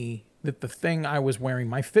me that the thing I was wearing,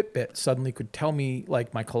 my Fitbit, suddenly could tell me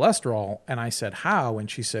like my cholesterol. And I said, how? And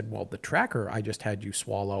she said, well, the tracker I just had you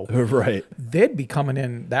swallow. They'd be coming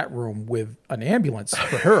in that room with an ambulance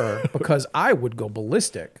for her because I would go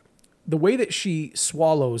ballistic. The way that she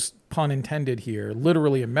swallows, pun intended here,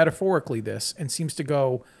 literally and metaphorically this, and seems to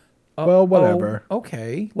go, well, whatever. Oh,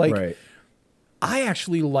 okay. Like, I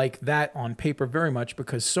actually like that on paper very much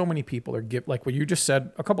because so many people are like what you just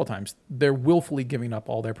said a couple of times, they're willfully giving up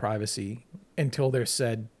all their privacy until they're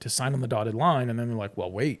said to sign on the dotted line. And then they're like,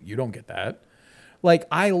 well, wait, you don't get that. Like,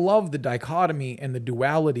 I love the dichotomy and the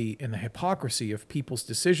duality and the hypocrisy of people's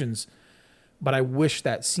decisions, but I wish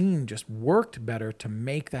that scene just worked better to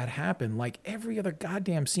make that happen. Like every other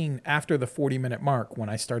goddamn scene after the 40-minute mark when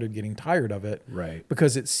I started getting tired of it.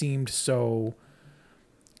 Because it seemed so...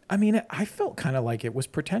 I mean, I felt kind of like it was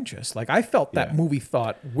pretentious. Like I felt that movie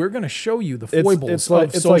thought we're going to show you the foibles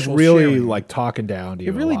of social really sharing. Like talking down to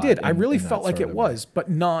you. It really did. I really felt like it was, but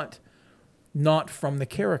not not from the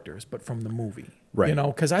characters, but from the movie. Right. You know,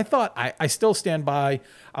 because I thought, I still stand by,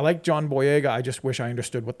 I like John Boyega. I just wish I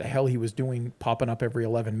understood what the hell he was doing, popping up every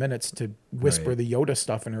 11 minutes to whisper the Yoda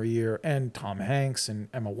stuff in her ear, and Tom Hanks and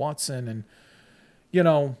Emma Watson. And, you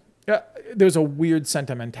know, there's a weird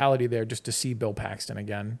sentimentality there just to see Bill Paxton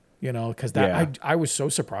again, you know, because I was so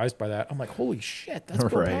surprised by that. I'm like, holy shit, that's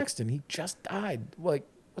Bill Paxton. He just died. Like,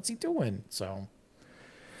 what's he doing? So...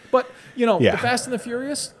 But, you know, The Fast and the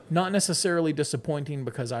Furious, not necessarily disappointing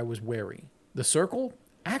because I was wary. The Circle,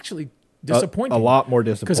 actually disappointing. A lot more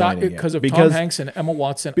disappointing. Because of Tom Hanks and Emma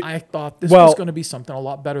Watson, I thought this was going to be something a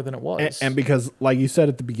lot better than it was. And because, like you said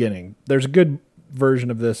at the beginning, there's a good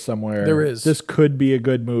version of this somewhere. There is. This could be a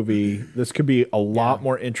good movie. This could be a lot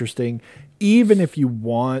more interesting. Even if you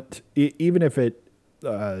want, even if it,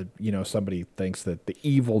 you know, somebody thinks that the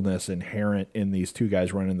evilness inherent in these two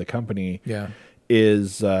guys running the company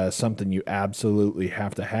is something you absolutely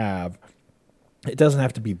have to have. It doesn't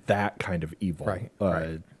have to be that kind of evil. Right.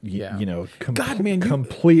 You know,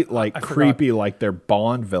 complete, creepy, like they're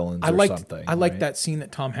Bond villains or something. I like that scene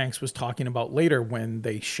that Tom Hanks was talking about later when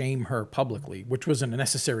they shame her publicly, which was a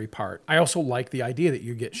necessary part. I also like the idea that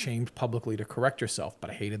you get shamed publicly to correct yourself, but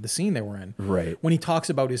I hated the scene they were in. Right. When he talks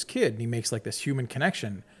about his kid and he makes like this human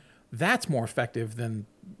connection, that's more effective than,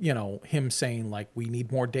 you know, him saying like, we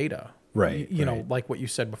need more data. Right. You know, like what you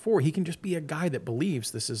said before, he can just be a guy that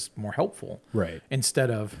believes this is more helpful. Right.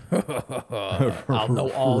 Instead of, I'll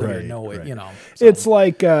know all you know it, you know. So. It's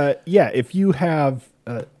like, if you have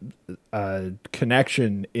a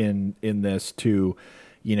connection in this to,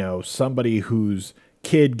 you know, somebody whose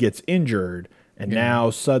kid gets injured and now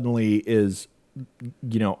suddenly is,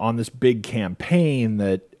 you know, on this big campaign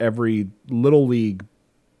that every little league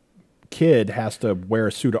kid has to wear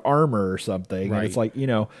a suit of armor or something. Right. And it's like, you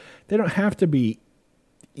know, they don't have to be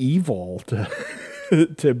evil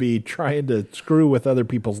to be trying to screw with other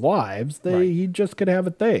people's lives. He just could have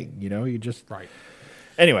a thing, you know,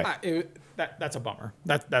 anyway, that's a bummer.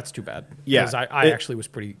 That's too bad. Yeah. Because I actually was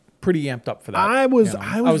pretty amped up for that. I was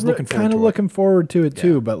looking forward to it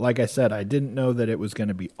too, but like I said, I didn't know that it was going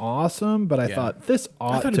to be awesome, but I thought this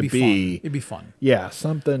ought to be it'd be fun. Yeah,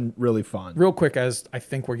 something really fun. Real quick, as I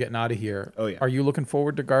think we're getting out of here. Oh yeah. Are you looking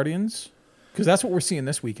forward to Guardians? Because that's what we're seeing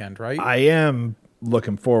this weekend, right? I am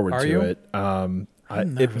looking forward to it.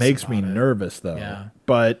 It makes me nervous though. Yeah.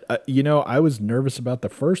 But you know, I was nervous about the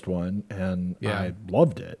first one and I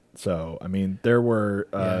loved it. So, I mean, there were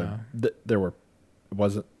it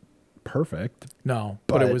wasn't perfect. No,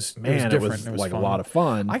 but it was different. It was like fun. a lot of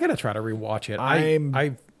fun. I got to try to rewatch it.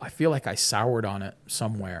 I feel like I soured on it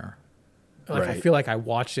somewhere. Like I feel like I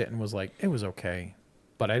watched it and was like, it was okay.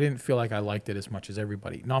 But I didn't feel like I liked it as much as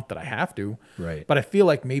everybody. Not that I have to. Right. But I feel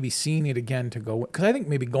like maybe seeing it again to go... Because I think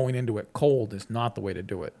maybe going into it cold is not the way to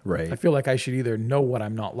do it. Right. I feel like I should either know what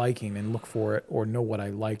I'm not liking and look for it, or know what I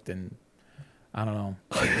liked and... I don't know.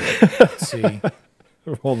 Let's see.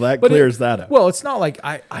 Well, that clears that up. Well, it's not like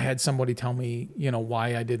I had somebody tell me, you know,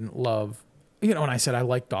 why I didn't love... You know, and I said I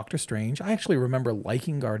like Doctor Strange. I actually remember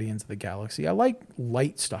liking Guardians of the Galaxy. I like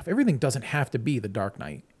light stuff. Everything doesn't have to be The Dark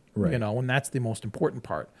Knight. Right. You know, and that's the most important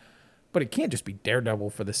part. But it can't just be Daredevil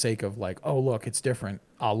for the sake of like, oh, look, it's different.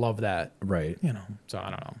 I'll love that. Right. You know, so I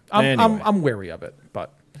don't know. I'm wary of it,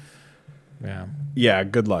 but yeah. Yeah,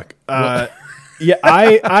 good luck. Yeah,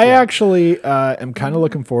 I actually am kind of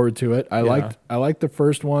looking forward to it. I liked the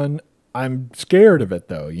first one. I'm scared of it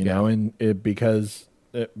though, you know, and because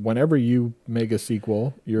whenever you make a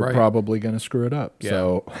sequel, you're probably going to screw it up. Yeah.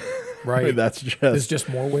 So right. There's just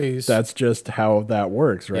more ways. That's just how that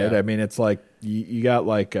works, right? Yeah. I mean, it's like you got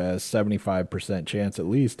like a 75% chance at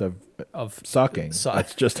least of sucking.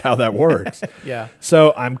 That's just how that works. Yeah.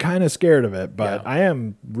 So I'm kind of scared of it, but I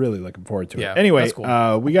am really looking forward to it. Anyway, that's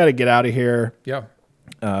cool. We got to get out of here. Yeah.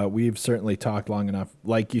 We've certainly talked long enough.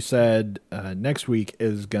 Like you said, next week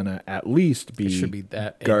is going to at least be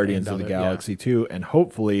that Guardians of the Galaxy 2, and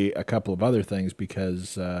hopefully a couple of other things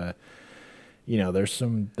because, you know, there's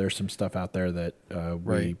some stuff out there that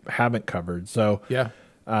we haven't covered. So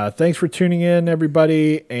thanks for tuning in,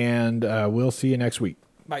 everybody, and we'll see you next week.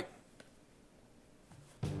 Bye.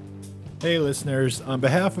 Hey, listeners. On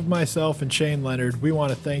behalf of myself and Shane Leonard, we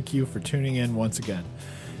want to thank you for tuning in once again.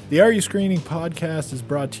 The Are You Screening podcast is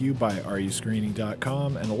brought to you by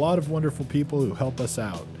areyouscreening.com and a lot of wonderful people who help us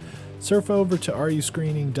out. Surf over to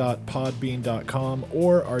areyouscreening.podbean.com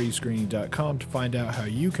or areyouscreening.com to find out how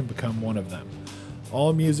you can become one of them.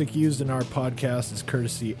 All music used in our podcast is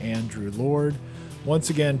courtesy Andrew Lord.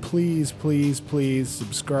 Once again, please, please, please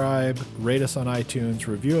subscribe, rate us on iTunes,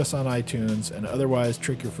 review us on iTunes, and otherwise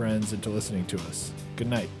trick your friends into listening to us. Good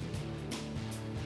night.